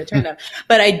forget to return them.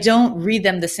 But I don't read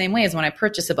them the same way as when I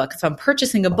purchase a book. If I'm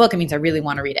purchasing a book, it means I really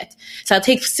want to read it. So I'll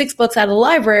take 6 books out of the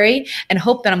library and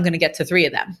hope that I'm going to get to 3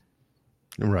 of them.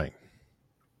 Right.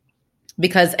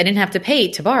 Because I didn't have to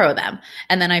pay to borrow them.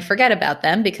 And then I forget about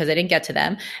them because I didn't get to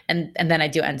them. And then I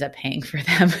do end up paying for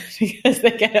them because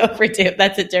they get overdue.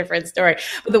 That's a different story.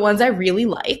 But the ones I really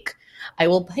like, I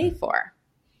will pay for.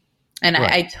 And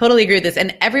Right. I totally agree with this.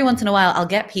 And every once in a while, I'll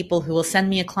get people who will send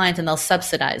me a client and they'll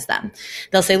subsidize them.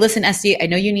 They'll say, listen, Esty, I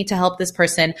know you need to help this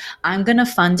person. I'm going to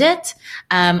fund it.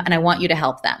 And I want you to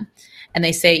help them. And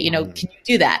they say, can you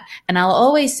do that? And I'll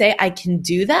always say, I can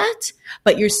do that,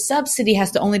 but your subsidy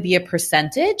has to only be a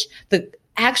percentage. The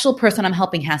actual person I'm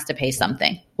helping has to pay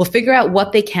something. We'll figure out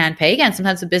what they can pay. Again,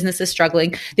 sometimes the business is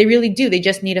struggling. They really do. They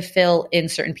just need to fill in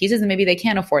certain pieces and maybe they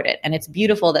can't afford it. And it's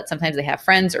beautiful that sometimes they have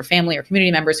friends or family or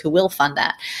community members who will fund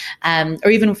that. Or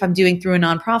even if I'm doing through a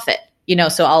nonprofit,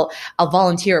 so I'll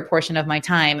volunteer a portion of my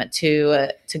time to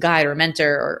guide or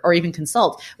mentor or even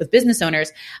consult with business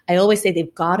owners. I always say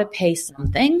they've got to pay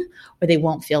something or they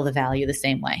won't feel the value the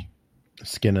same way.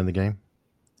 Skin in the game.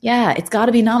 Yeah, it's got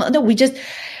to be nominal. No, we're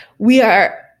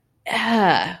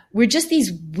just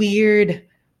these weird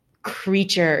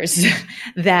creatures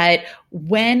that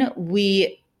when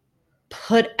we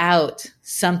put out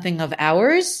something of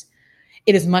ours,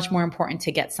 it is much more important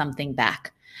to get something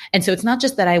back. And so it's not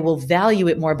just that I will value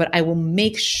it more, but I will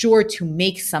make sure to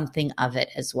make something of it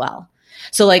as well.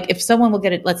 So like if someone will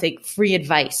get it, let's say free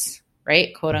advice,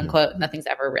 right? Quote unquote, nothing's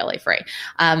ever really free.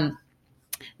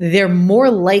 They're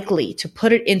more likely to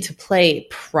put it into play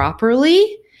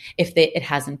properly if it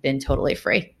hasn't been totally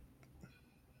free.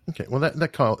 Okay. Well,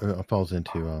 that falls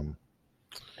into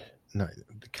the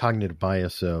cognitive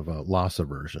bias of loss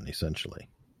aversion, essentially.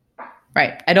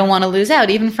 Right. I don't want to lose out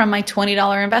even from my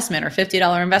 $20 investment or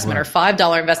 $50 investment or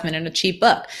 $5 investment in a cheap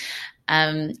book.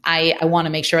 I want to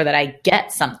make sure that I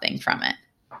get something from it.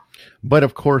 But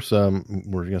of course, we're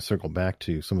going to circle back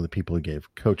to some of the people who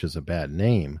gave coaches a bad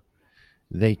name.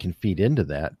 They can feed into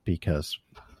that because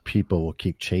people will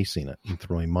keep chasing it and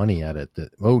throwing money at it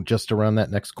just around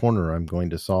that next corner, I'm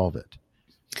going to solve it.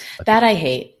 I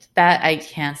hate. That I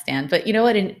can't stand. but you know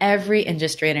what? In every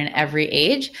industry and in every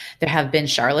age, there have been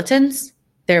charlatans.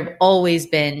 There have always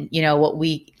been, what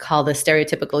we call the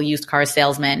stereotypical used car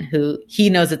salesman who he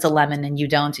knows it's a lemon and you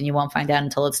don't, and you won't find out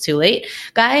until it's too late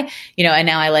guy. And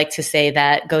now I like to say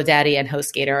that GoDaddy and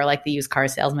HostGator are like the used car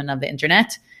salesman of the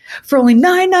internet. For only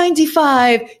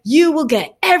 $9.95, you will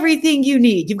get everything you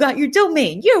need. You've got your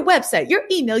domain, your website, your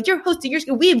email, your hosting,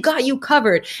 we've got you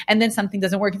covered. And then something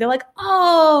doesn't work. And they're like,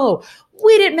 oh,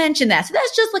 we didn't mention that. So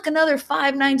that's just like another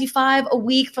 $5.95 a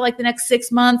week for like the next 6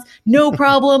 months. No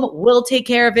problem. We'll take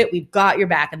care of it. We've got your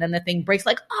back. And then the thing breaks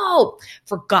like, oh,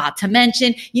 forgot to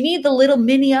mention you need the little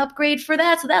mini upgrade for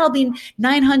that. So that'll be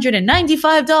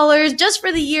 $995 just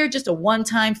for the year, just a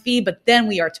one-time fee. But then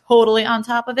we are totally on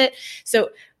top of it. So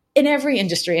in every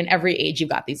industry, in every age, you've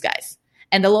got these guys.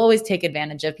 And they'll always take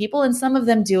advantage of people. And some of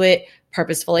them do it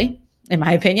purposefully, in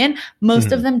my opinion.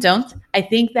 Most of them don't. I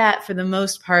think that for the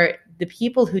most part, the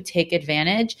people who take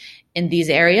advantage in these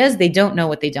areas, they don't know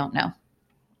what they don't know.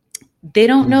 They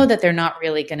don't know that they're not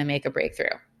really going to make a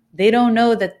breakthrough. They don't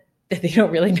know that they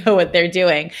don't really know what they're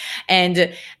doing.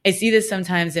 And I see this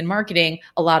sometimes in marketing,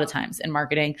 a lot of times in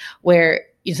marketing, where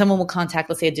someone will contact,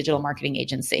 let's say, a digital marketing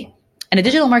agency. And a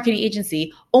digital marketing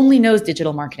agency only knows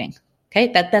digital marketing.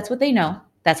 Okay, that's what they know.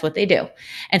 That's what they do.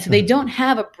 And so they don't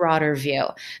have a broader view.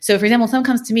 So for example, someone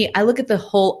comes to me, I look at the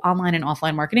whole online and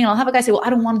offline marketing, and I'll have a guy say, well, I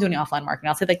don't want to do any offline marketing.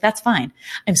 I'll say, that's fine.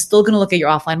 I'm still going to look at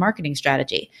your offline marketing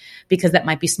strategy because that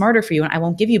might be smarter for you and I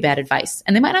won't give you bad advice.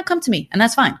 And they might not come to me, and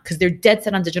that's fine because they're dead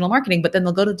set on digital marketing, but then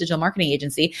they'll go to a digital marketing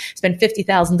agency, spend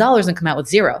 $50,000 and come out with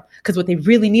zero because what they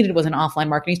really needed was an offline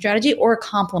marketing strategy or a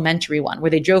complementary one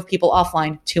where they drove people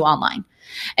offline to online.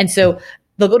 And so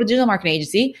they'll go to a digital marketing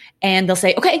agency and they'll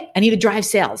say, okay, I need to drive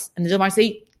sales. And the digital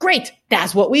marketing say, great,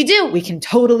 that's what we do. We can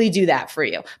totally do that for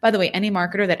you. By the way, any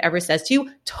marketer that ever says to you,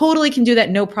 totally can do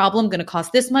that, no problem, going to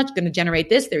cost this much, going to generate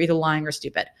this, they're either lying or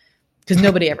stupid because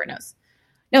nobody ever knows.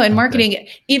 No, in marketing,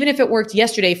 even if it worked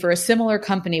yesterday for a similar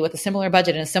company with a similar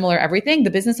budget and a similar everything, the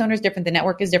business owner is different, the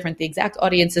network is different, the exact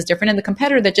audience is different, and the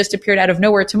competitor that just appeared out of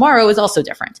nowhere tomorrow is also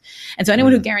different. And so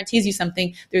anyone who guarantees you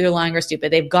something, they're either lying or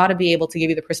stupid. They've got to be able to give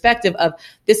you the perspective of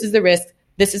this is the risk,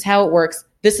 this is how it works,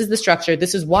 this is the structure,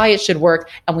 this is why it should work,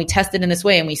 and we test it in this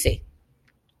way and we see.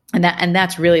 And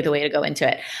that's really the way to go into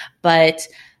it. But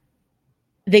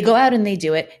they go out and they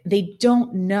do it. They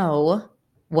don't know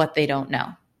what they don't know.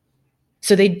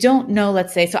 So they don't know,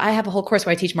 let's say, so I have a whole course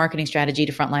where I teach marketing strategy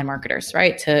to frontline marketers,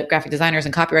 right? To graphic designers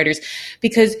and copywriters,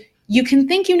 because you can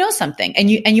think you know something and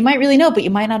you might really know, but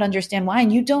you might not understand why.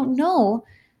 And you don't know.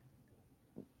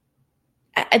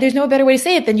 There's no better way to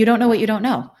say it than you don't know what you don't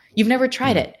know. You've never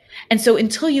tried it. And so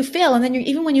until you fail, and then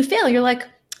even when you fail, you're like,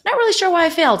 not really sure why I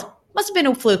failed. Must have been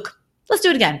a fluke. Let's do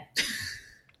it again.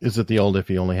 Is it the old, if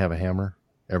you only have a hammer,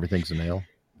 everything's a nail?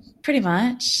 Pretty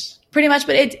much,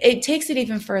 but it takes it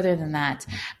even further than that.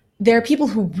 There are people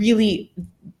who really,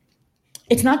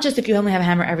 it's not just if you only have a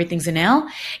hammer, everything's a nail.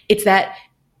 It's that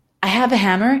I have a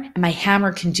hammer and my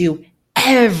hammer can do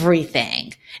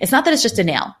everything. It's not that it's just a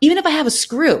nail. Even if I have a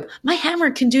screw, my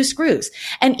hammer can do screws.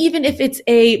 And even if it's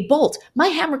a bolt, my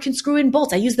hammer can screw in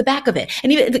bolts. I use the back of it.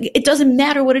 And even, it doesn't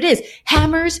matter what it is.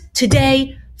 Hammers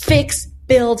today fix,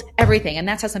 build everything. And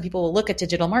that's how some people will look at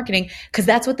digital marketing, because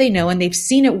that's what they know. And they've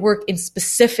seen it work in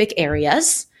specific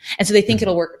areas. And so they think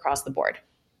it'll work across the board.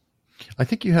 I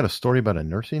think you had a story about a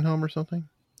nursing home or something.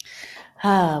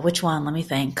 Which one? Let me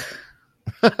think.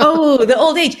 Oh, the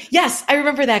old age. Yes, I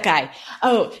remember that guy.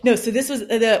 Oh, no. So this was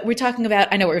we're talking about,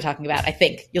 I know what we're talking about. I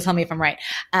think you'll tell me if I'm right.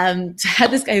 So I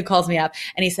had this guy who calls me up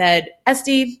and he said,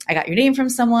 Esty, I got your name from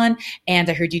someone and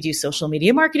I heard you do social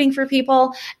media marketing for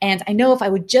people. And I know if I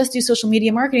would just do social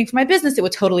media marketing for my business, it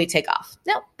would totally take off.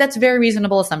 Now, that's a very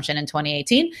reasonable assumption in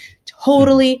 2018.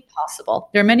 Totally possible.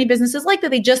 There are many businesses like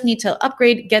that. They just need to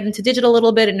upgrade, get into digital a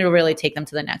little bit, and it'll really take them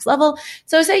to the next level.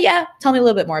 So I say, yeah, tell me a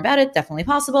little bit more about it. Definitely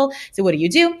possible. So what do you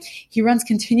do? He runs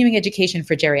continuing education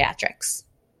for geriatrics.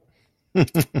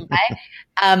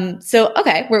 Okay. So,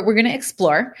 okay, we're going to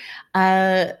explore.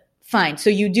 Fine. So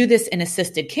you do this in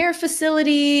assisted care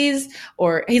facilities,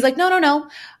 or he's like, no.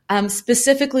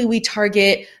 Specifically, we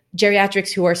target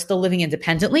geriatrics who are still living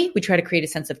independently. We try to create a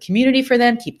sense of community for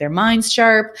them, keep their minds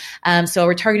sharp. So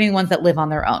we're targeting ones that live on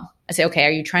their own. I say, okay,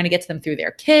 are you trying to get to them through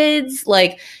their kids?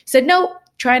 Like, he said, no,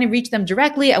 trying to reach them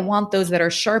directly. I want those that are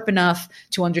sharp enough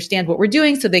to understand what we're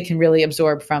doing so they can really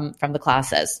absorb from the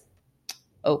classes.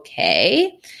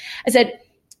 Okay. I said,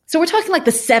 so we're talking like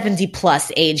the 70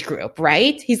 plus age group,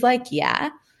 right? He's like, yeah.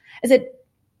 I said,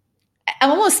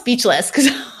 I'm almost speechless because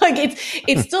like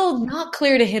it's still not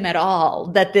clear to him at all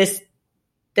that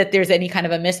there's any kind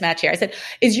of a mismatch here. I said,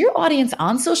 is your audience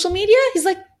on social media? He's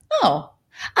like, oh,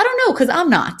 I don't know, because I'm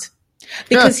not.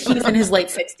 Because he's in his late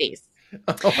 60s.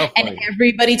 And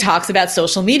everybody talks about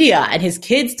social media, and his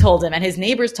kids told him and his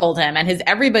neighbors told him and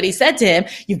everybody said to him,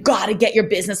 you've got to get your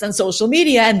business on social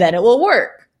media and then it will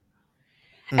work.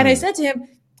 And I said to him,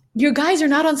 your guys are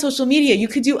not on social media. You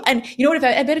could do, and you know what,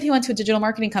 I bet if he went to a digital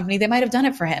marketing company, they might have done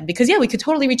it for him, because yeah, we could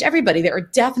totally reach everybody. There are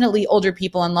definitely older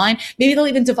people online. Maybe they'll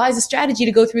even devise a strategy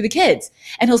to go through the kids,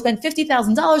 and he'll spend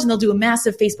 $50,000 and they'll do a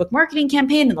massive Facebook marketing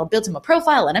campaign and they'll build him a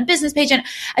profile and a business page. And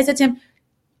I said to him,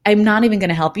 I'm not even going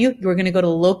to help you. You're going to go to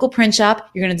the local print shop.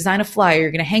 You're going to design a flyer.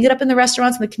 You're going to hang it up in the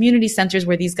restaurants and the community centers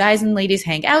where these guys and ladies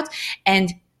hang out.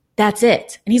 And that's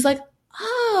it. And he's like,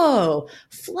 oh,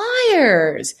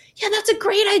 flyers. Yeah, that's a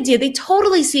great idea. They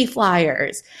totally see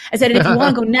flyers. I said, and if you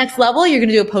want to go next level, you're going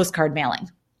to do a postcard mailing.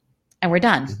 And we're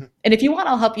done. Mm-hmm. And if you want,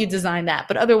 I'll help you design that.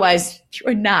 But otherwise,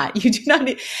 you're not. You do not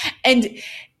need. And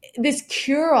this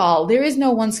cure-all, there is no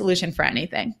one solution for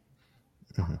anything.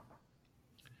 Mm-hmm.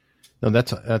 No,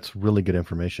 that's really good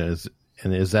information.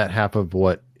 Is that half of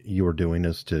what you were doing,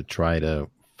 is to try to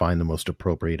find the most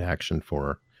appropriate action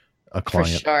for a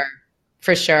client?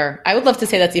 For sure. I would love to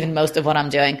say that's even most of what I'm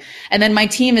doing. And then my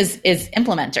team is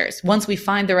implementers. Once we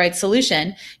find the right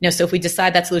solution, so if we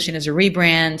decide that solution is a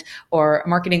rebrand or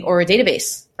marketing or a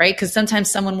database, right? Because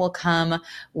sometimes someone will come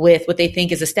with what they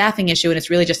think is a staffing issue and it's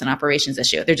really just an operations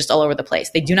issue. They're just all over the place.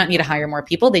 They do not need to hire more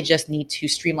people. They just need to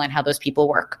streamline how those people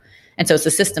work. And so it's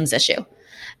a systems issue.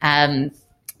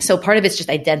 So part of it's just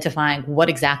identifying what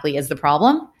exactly is the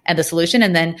problem and the solution.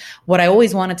 And then what I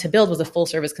always wanted to build was a full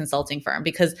service consulting firm,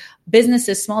 because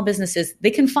businesses, small businesses, they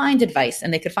can find advice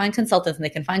and they could find consultants and they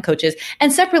can find coaches.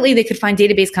 And separately, they could find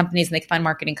database companies and they could find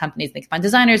marketing companies and they could find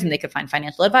designers and they could find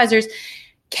financial advisors.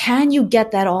 Can you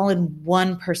get that all in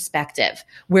one perspective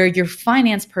where your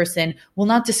finance person will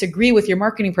not disagree with your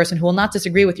marketing person, who will not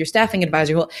disagree with your staffing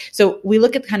advisor? So we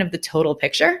look at kind of the total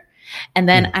picture. And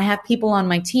then I have people on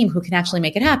my team who can actually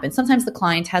make it happen. Sometimes the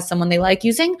client has someone they like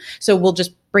using, so we'll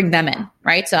just bring them in,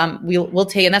 right? So we'll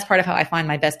take, and that's part of how I find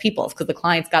my best people, because the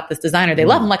client's got this designer they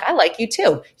love. I'm like, I like you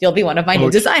too. You'll be one of my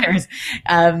new designers.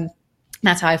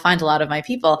 That's how I find a lot of my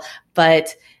people.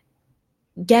 But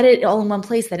get it all in one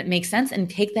place that it makes sense, and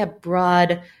take that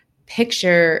broad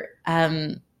picture,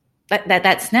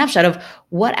 that snapshot of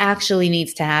what actually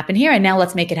needs to happen here. And now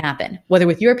let's make it happen, whether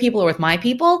with your people or with my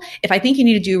people. If I think you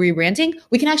need to do rebranding,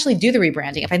 we can actually do the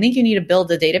rebranding. If I think you need to build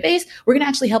a database, we're going to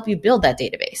actually help you build that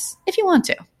database if you want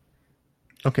to.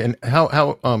 Okay. And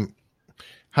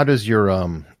how does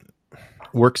your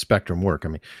work spectrum work? I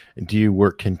mean, do you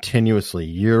work continuously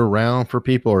year round for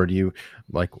people, or do you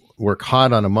like work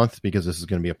hot on a month because this is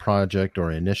going to be a project or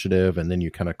an initiative, and then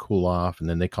you kind of cool off and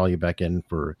then they call you back in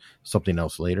for something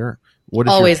else later? What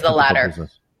is always the latter?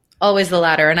 Business? Always the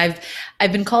latter. And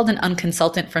I've been called an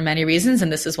unconsultant for many reasons,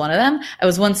 and this is one of them. I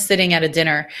was once sitting at a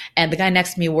dinner and the guy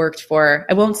next to me worked for,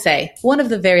 I won't say, one of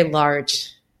the very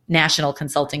large national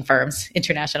consulting firms,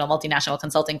 international, multinational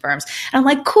consulting firms. And I'm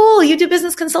like, cool, you do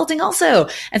business consulting also.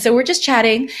 And so we're just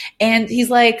chatting and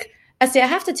he's like, Esty, I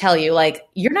have to tell you, like,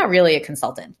 you're not really a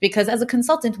consultant because as a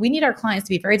consultant, we need our clients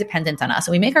to be very dependent on us.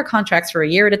 And we make our contracts for a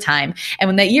year at a time. And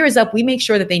when that year is up, we make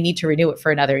sure that they need to renew it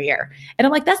for another year. And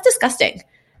I'm like, that's disgusting.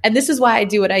 And this is why I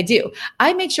do what I do.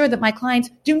 I make sure that my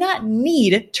clients do not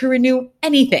need to renew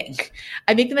anything.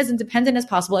 I make them as independent as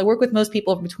possible. I work with most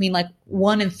people between like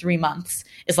 1 and 3 months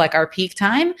is like our peak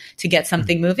time to get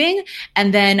something moving.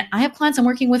 And then I have clients I'm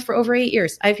working with for over 8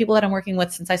 years. I have people that I'm working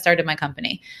with since I started my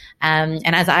company. And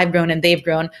as I've grown and they've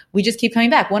grown, we just keep coming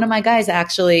back. One of my guys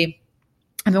actually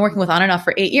I've been working with on and off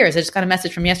for 8 years. I just got a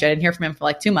message from yesterday. I didn't hear from him for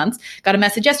like 2 months. Got a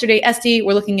message yesterday. Esty,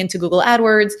 we're looking into Google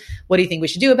AdWords. What do you think we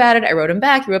should do about it? I wrote him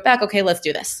back. He wrote back. Okay, let's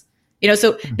do this.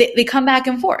 So they come back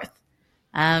and forth.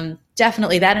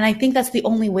 Definitely that. And I think that's the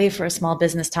only way for a small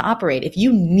business to operate. If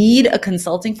you need a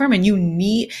consulting firm and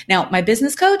now my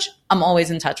business coach, I'm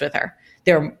always in touch with her.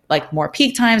 There are like more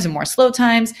peak times and more slow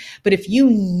times. But if you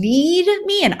need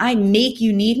me and I make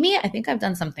you need me, I think I've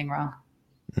done something wrong.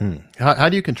 How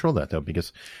do you control that though?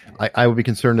 Because I would be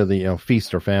concerned of the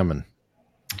feast or famine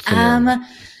scenario.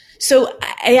 So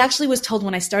I actually was told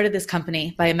when I started this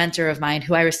company by a mentor of mine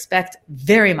who I respect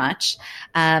very much.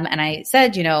 And I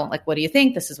said, like, what do you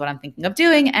think? This is what I'm thinking of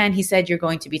doing. And he said, you're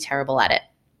going to be terrible at it.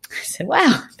 I said,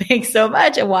 wow, thanks so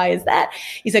much. And why is that?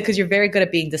 He said, because you're very good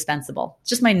at being dispensable. It's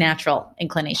just my natural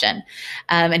inclination.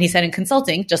 And he said, in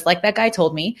consulting, just like that guy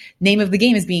told me, name of the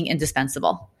game is being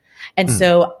indispensable. And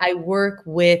so I work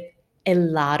with a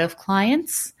lot of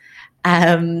clients.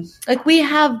 Like we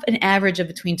have an average of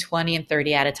between 20 and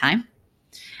 30 at a time.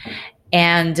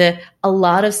 And a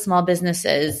lot of small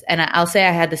businesses, and I'll say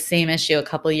I had the same issue a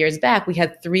couple of years back. We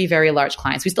had 3 very large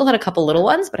clients. We still had a couple little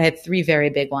ones, but I had 3 very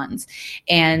big ones.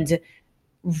 And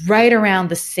right around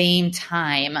the same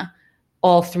time,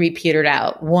 all 3 petered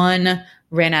out. One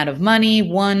ran out of money.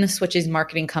 One switches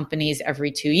marketing companies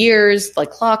every 2 years, like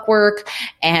clockwork.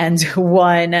 And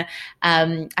one,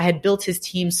 I had built his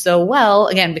team so well,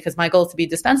 again, because my goal is to be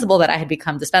dispensable, that I had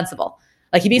become dispensable.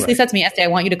 Like he basically said to me, Esty, I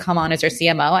want you to come on as our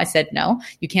CMO. I said, no,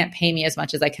 you can't pay me as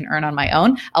much as I can earn on my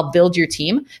own. I'll build your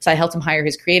team. So I helped him hire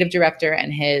his creative director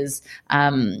and his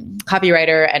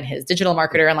copywriter and his digital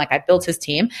marketer. And like I built his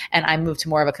team and I moved to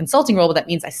more of a consulting role, but that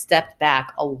means I stepped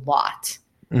back a lot.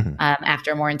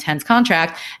 After a more intense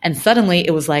contract. And suddenly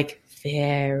it was like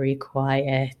very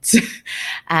quiet.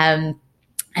 And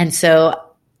this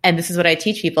is what I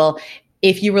teach people.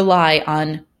 If you rely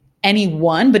on any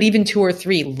one, but even 2 or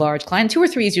 3 large clients, 2 or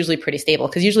 3 is usually pretty stable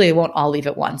because usually they won't all leave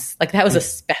at once. Like that was a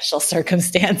special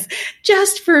circumstance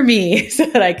just for me so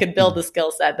that I could build the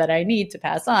skill set that I need to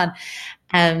pass on.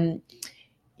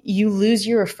 You lose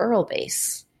your referral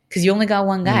base because you only got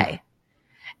one guy.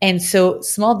 And so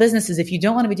small businesses, if you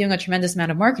don't want to be doing a tremendous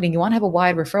amount of marketing, you want to have a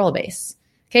wide referral base.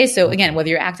 Okay. So again, whether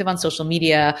you're active on social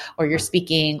media or you're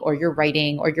speaking or you're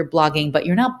writing or you're blogging, but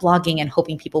you're not blogging and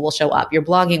hoping people will show up. You're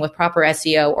blogging with proper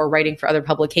SEO or writing for other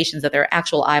publications that there are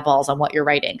actual eyeballs on what you're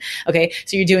writing. Okay.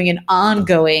 So you're doing an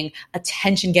ongoing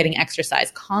attention getting exercise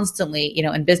constantly,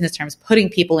 in business terms, putting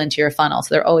people into your funnel.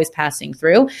 So they're always passing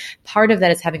through. Part of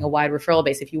that is having a wide referral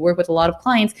base. If you work with a lot of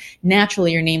clients,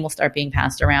 naturally your name will start being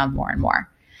passed around more and more.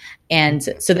 And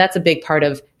so that's a big part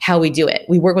of how we do it.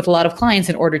 We work with a lot of clients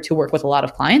in order to work with a lot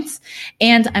of clients.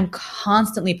 And I'm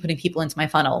constantly putting people into my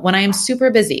funnel. When I am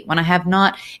super busy, when I have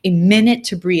not a minute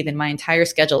to breathe in my entire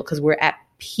schedule because we're at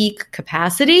peak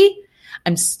capacity,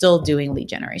 I'm still doing lead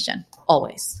generation,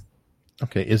 always.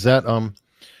 Okay. Is that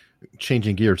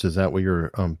changing gears? Is that what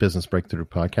your Business Breakthrough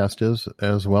podcast is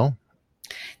as well?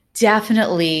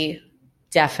 Definitely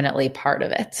part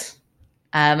of it.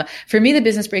 For me, the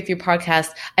Business Breakthrough podcast,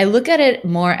 I look at it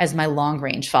more as my long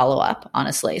range follow-up,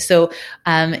 honestly. So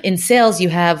in sales, you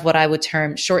have what I would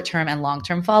term short-term and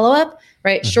long-term follow-up,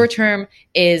 right? Short-term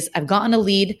is I've gotten a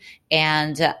lead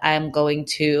and I'm going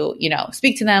to,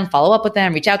 speak to them, follow up with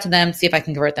them, reach out to them, see if I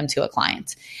can convert them to a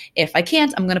client. If I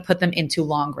can't, I'm going to put them into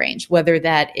long range, whether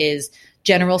that is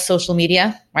general social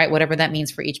media, right? Whatever that means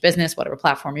for each business, whatever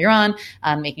platform you're on,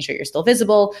 making sure you're still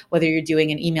visible, whether you're doing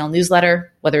an email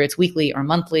newsletter, whether it's weekly or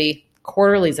monthly.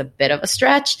 Quarterly is a bit of a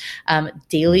stretch.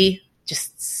 Daily,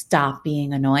 just stop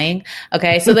being annoying.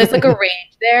 Okay. So there's like a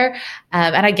range there.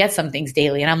 And I get some things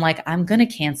daily and I'm like, I'm going to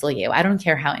cancel you. I don't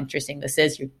care how interesting this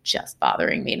is. You're just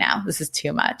bothering me now. This is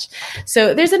too much.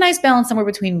 So there's a nice balance somewhere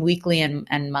between weekly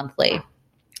and monthly.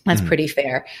 That's pretty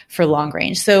fair for long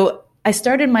range. So I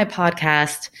started my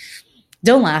podcast.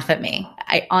 Don't laugh at me.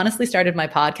 I honestly started my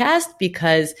podcast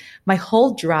because my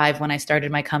whole drive when I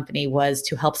started my company was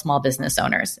to help small business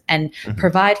owners and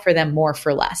provide for them more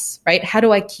for less, right? How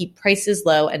do I keep prices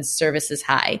low and services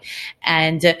high?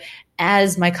 And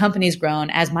as my company's grown,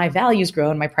 as my value's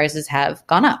grown, my prices have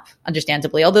gone up,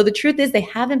 understandably. Although the truth is they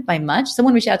haven't by much.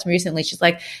 Someone reached out to me recently. She's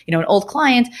like, an old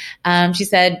client. She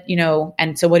said,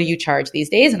 and so what do you charge these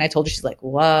days? And I told her, she's like,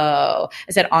 whoa.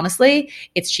 I said, honestly,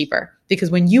 it's cheaper because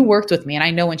when you worked with me, and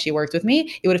I know when she worked with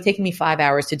me, it would have taken me 5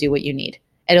 hours to do what you need.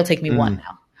 And it'll take me one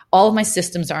now. All of my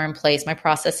systems are in place. My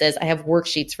processes, I have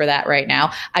worksheets for that right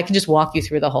now. I can just walk you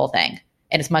through the whole thing.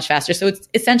 And it's much faster. So it's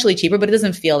essentially cheaper, but it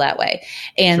doesn't feel that way.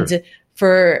 And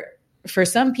for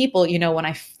some people, when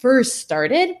I first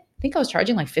started, I think I was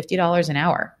charging like $50 an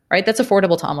hour, right? That's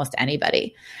affordable to almost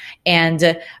anybody.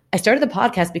 And I started the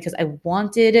podcast because I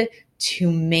wanted to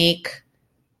make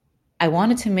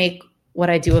what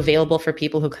I do available for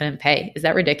people who couldn't pay. Is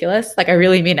that ridiculous? Like, I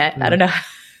really mean it. I don't know.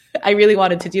 I really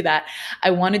wanted to do that.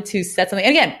 I wanted to set something.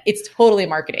 And again, it's totally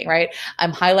marketing, right?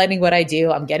 I'm highlighting what I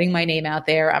do. I'm getting my name out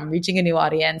there. I'm reaching a new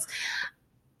audience.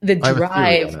 The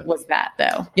drive was that,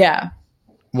 though. Yeah.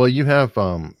 Well, you have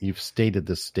you've stated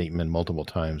this statement multiple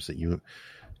times that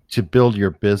to build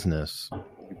your business,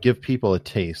 give people a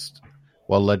taste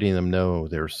while letting them know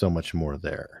there's so much more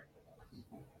there.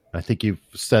 I think you've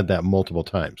said that multiple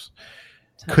times.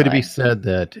 Totally. Could it be said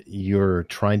that you're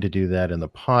trying to do that in the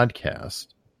podcast?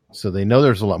 So they know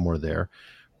there's a lot more there,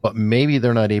 but maybe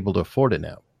they're not able to afford it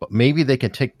now. But maybe they can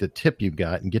take the tip you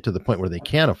got and get to the point where they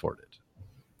can afford it.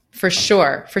 For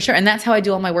sure. And that's how I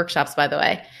do all my workshops, by the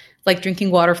way. Like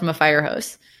drinking water from a fire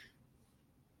hose.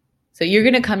 So you're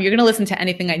going to listen to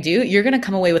anything I do. You're going to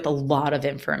come away with a lot of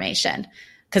information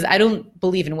because I don't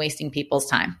believe in wasting people's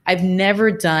time. I've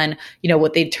never done,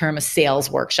 what they term a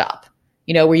sales workshop.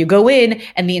 Where you go in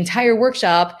and the entire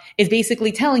workshop is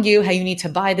basically telling you how you need to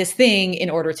buy this thing in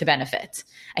order to benefit.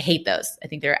 I hate those. I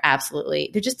think they're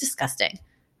just disgusting,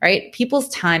 right? People's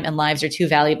time and lives are too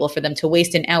valuable for them to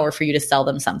waste an hour for you to sell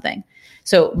them something.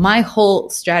 So my whole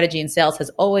strategy in sales has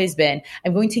always been,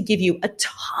 I'm going to give you a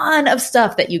ton of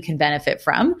stuff that you can benefit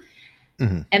from.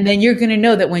 Mm-hmm. And then you're going to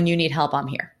know that when you need help, I'm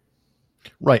here.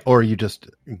 Right. Or you just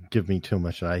give me too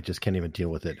much. I just can't even deal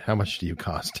with it. How much do you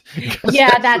cost?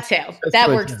 Yeah, that too. That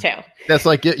works too. That's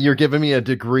like you're giving me a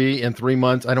degree in 3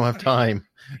 months. I don't have time.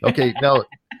 Okay. No,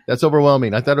 that's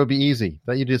overwhelming. I thought it would be easy. I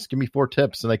thought you just give me 4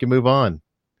 tips and I can move on.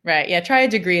 Right. Yeah. Try a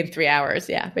degree in 3 hours.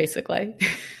 Yeah, basically.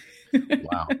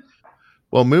 Wow.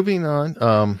 Well, moving on.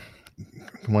 I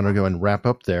want to go and wrap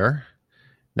up there.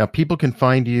 Now, people can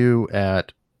find you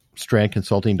at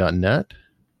strandconsulting.net.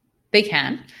 They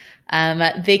can.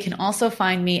 They can also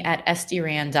find me at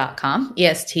estierand.com,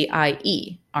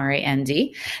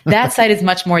 ESTIERAND. That site is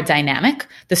much more dynamic.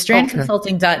 The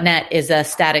strandconsulting.net is a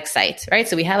static site, right?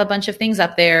 So we have a bunch of things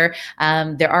up there.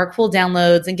 There are cool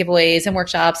downloads and giveaways and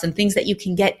workshops and things that you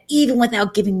can get even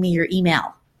without giving me your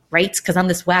email. Right? Because I'm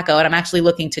this wacko and I'm actually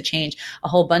looking to change a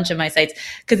whole bunch of my sites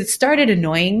because it started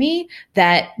annoying me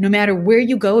that no matter where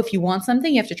you go, if you want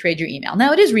something, you have to trade your email.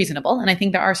 Now it is reasonable. And I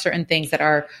think there are certain things that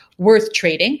are worth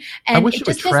trading. And I wish you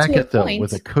would track it though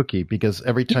with a cookie because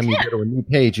every time you go to a new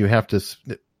page, you have to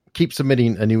keep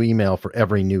submitting a new email for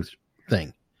every new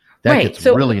thing. That gets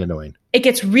really annoying. It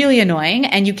gets really annoying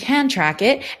and you can track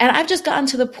it. And I've just gotten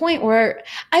to the point where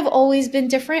I've always been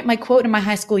different. My quote in my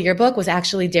high school yearbook was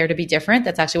actually dare to be different.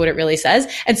 That's actually what it really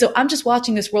says. And so I'm just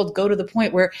watching this world go to the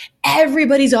point where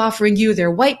everybody's offering you their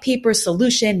white paper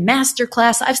solution,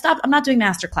 masterclass. I'm not doing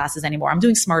master classes anymore. I'm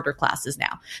doing smarter classes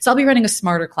now. So I'll be running a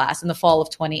smarter class in the fall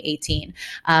of 2018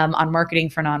 on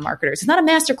marketing for non-marketers. It's not a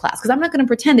master class because I'm not going to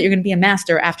pretend that you're going to be a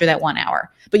master after that 1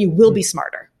 hour, but you will be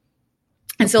smarter.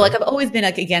 And so I've always been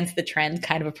against the trend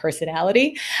kind of a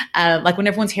personality. When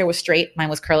everyone's hair was straight, mine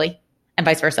was curly and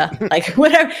vice versa.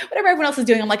 Whatever everyone else is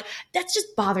doing, I'm like, that's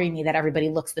just bothering me that everybody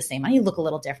looks the same. I need to look a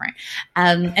little different.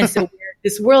 And so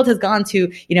this world has gone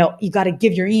to, you got to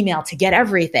give your email to get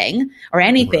everything or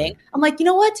anything. Right. I'm like, you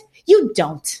know what? You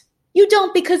don't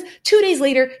because 2 days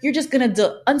later, you're just going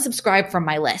to unsubscribe from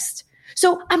my list.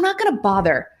 So I'm not going to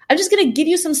bother. I'm just going to give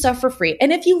you some stuff for free.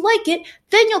 And if you like it,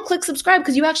 then you'll click subscribe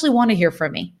because you actually want to hear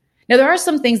from me. Now, there are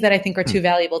some things that I think are too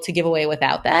valuable to give away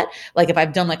without that. Like if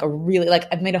I've done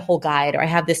I've made a whole guide or I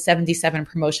have this 77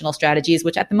 promotional strategies,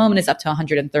 which at the moment is up to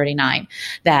 139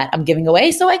 that I'm giving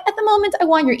away. So at the moment, I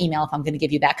want your email if I'm going to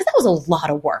give you that because that was a lot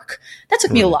of work. That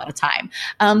took me a lot of time.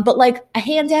 But like a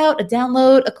handout, a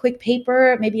download, a quick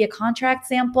paper, maybe a contract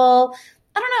sample.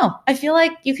 I don't know. I feel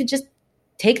like you could just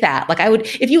take that. Like I would,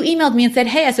 if you emailed me and said,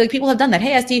 hey, I said, like, people have done that.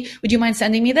 Hey, Esty, would you mind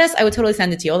sending me this? I would totally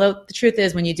send it to you. Although the truth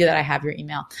is when you do that, I have your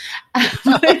email.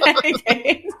 But in any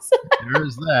case.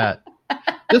 There's that.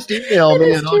 Just email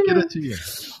me and I'll get it to you.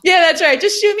 Yeah, that's right.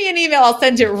 Just shoot me an email. I'll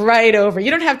send it right over.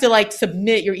 You don't have to like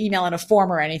submit your email in a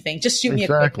form or anything. Just shoot me a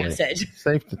quick message.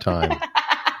 Save the time.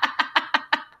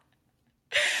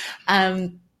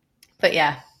 But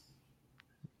yeah.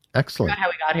 Excellent. I forgot how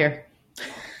we got here.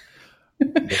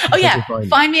 Oh yeah.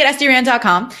 Find me at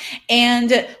sdrand.com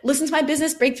and listen to my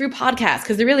Business Breakthrough podcast,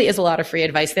 because there really is a lot of free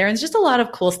advice there. And it's just a lot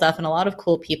of cool stuff and a lot of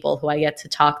cool people who I get to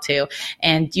talk to.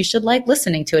 And you should like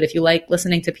listening to it if you like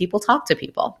listening to people talk to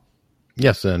people.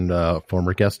 Yes. And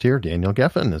former guest here, Daniel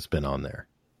Geffen, has been on there.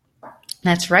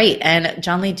 That's right. And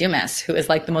John Lee Dumas, who is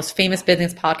like the most famous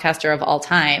business podcaster of all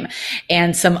time,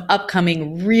 and some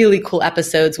upcoming really cool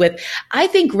episodes with, I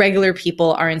think regular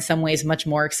people are in some ways much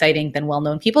more exciting than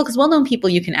well-known people, because well-known people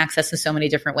you can access in so many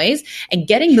different ways, and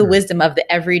getting the wisdom of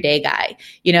the everyday guy,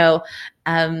 you know,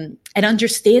 and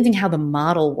understanding how the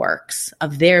model works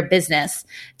of their business,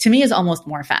 to me, is almost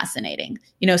more fascinating.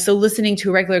 You know, so listening to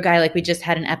a regular guy, like we just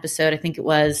had an episode, I think it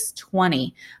was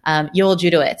 20, Yoel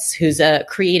Judowitz, who's a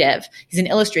creative, he's an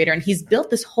illustrator, and he's built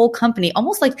this whole company,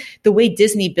 almost like the way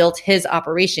Disney built his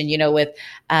operation, you know, with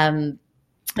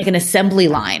like an assembly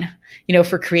line, you know,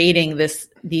 for creating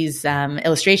these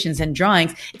illustrations and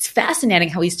drawings. It's fascinating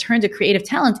how he's turned a creative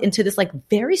talent into this like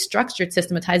very structured,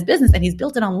 systematized business. And he's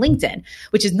built it on LinkedIn,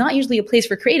 which is not usually a place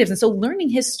for creatives. And so learning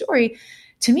his story,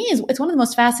 to me, it's one of the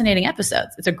most fascinating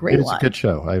episodes. It's a great one. It's a good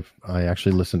show. I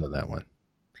actually listened to that one.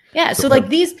 Yeah. So like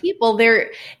these people,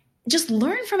 they're just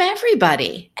learn from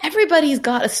everybody. Everybody's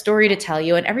got a story to tell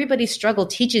you, and everybody's struggle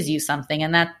teaches you something.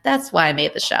 And that's why I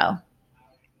made the show.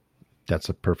 That's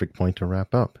a perfect point to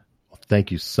wrap up.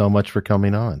 Thank you so much for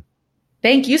coming on.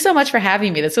 Thank you so much for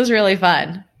having me. This was really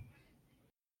fun.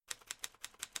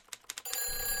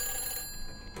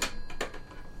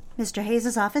 Mr.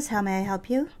 Hayes' office, how may I help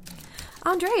you?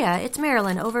 Andrea, it's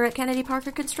Marilyn over at Kennedy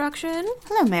Parker Construction.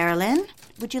 Hello, Marilyn.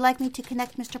 Would you like me to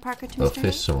connect Mr. Parker to Mr. A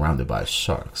fish surrounded by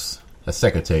sharks. A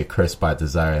secretary cursed by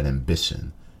desire and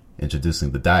ambition.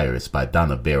 Introducing The Diarist by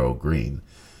Donna Barrow Green.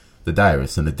 The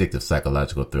Diarist, an addictive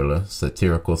psychological thriller,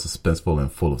 satirical, suspenseful,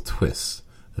 and full of twists.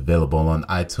 Available on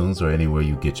iTunes or anywhere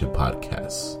you get your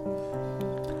podcasts.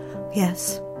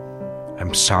 Yes.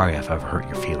 I'm sorry if I've hurt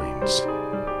your feelings.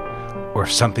 Or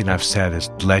if something I've said has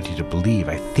led you to believe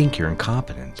I think you're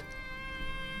incompetent.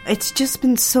 It's just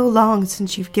been so long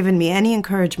since you've given me any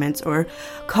encouragements or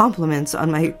compliments on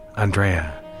my...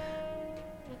 Andrea,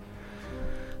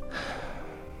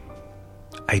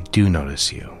 I do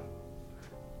notice you.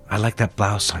 I like that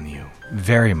blouse on you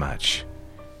very much.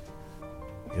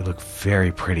 You look very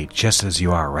pretty just as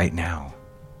you are right now.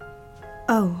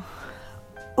 Oh,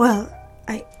 well,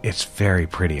 It's very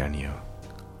pretty on you.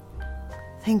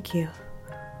 Thank you.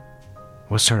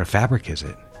 What sort of fabric is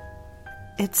it?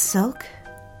 It's silk?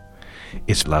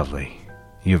 It's lovely.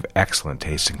 You have excellent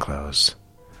taste in clothes.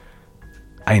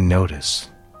 I notice.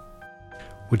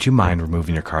 Would you mind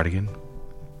removing your cardigan?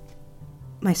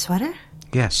 My sweater?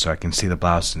 Yes, so I can see the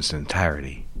blouse in its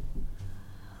entirety.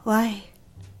 Why?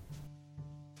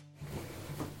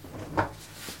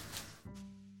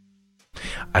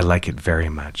 I like it very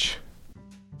much.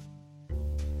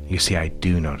 You see, I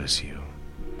do notice you.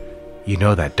 You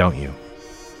know that, don't you?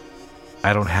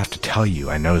 I don't have to tell you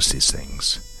I notice these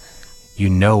things. You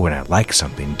know when I like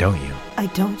something, don't you? I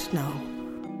don't know.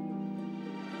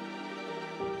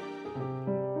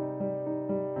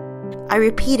 I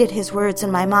repeated his words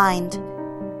in my mind.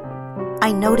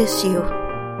 I notice you.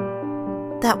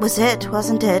 That was it,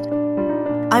 wasn't it?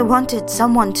 I wanted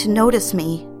someone to notice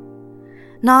me.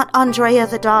 Not Andrea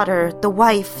the daughter, the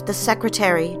wife, the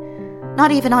secretary.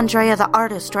 Not even Andrea the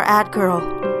artist or ad girl.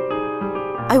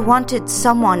 I wanted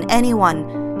someone,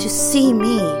 anyone, to see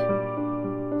me.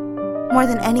 More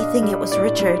than anything, it was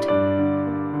Richard.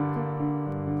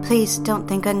 Please don't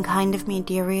think unkind of me,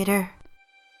 dear reader.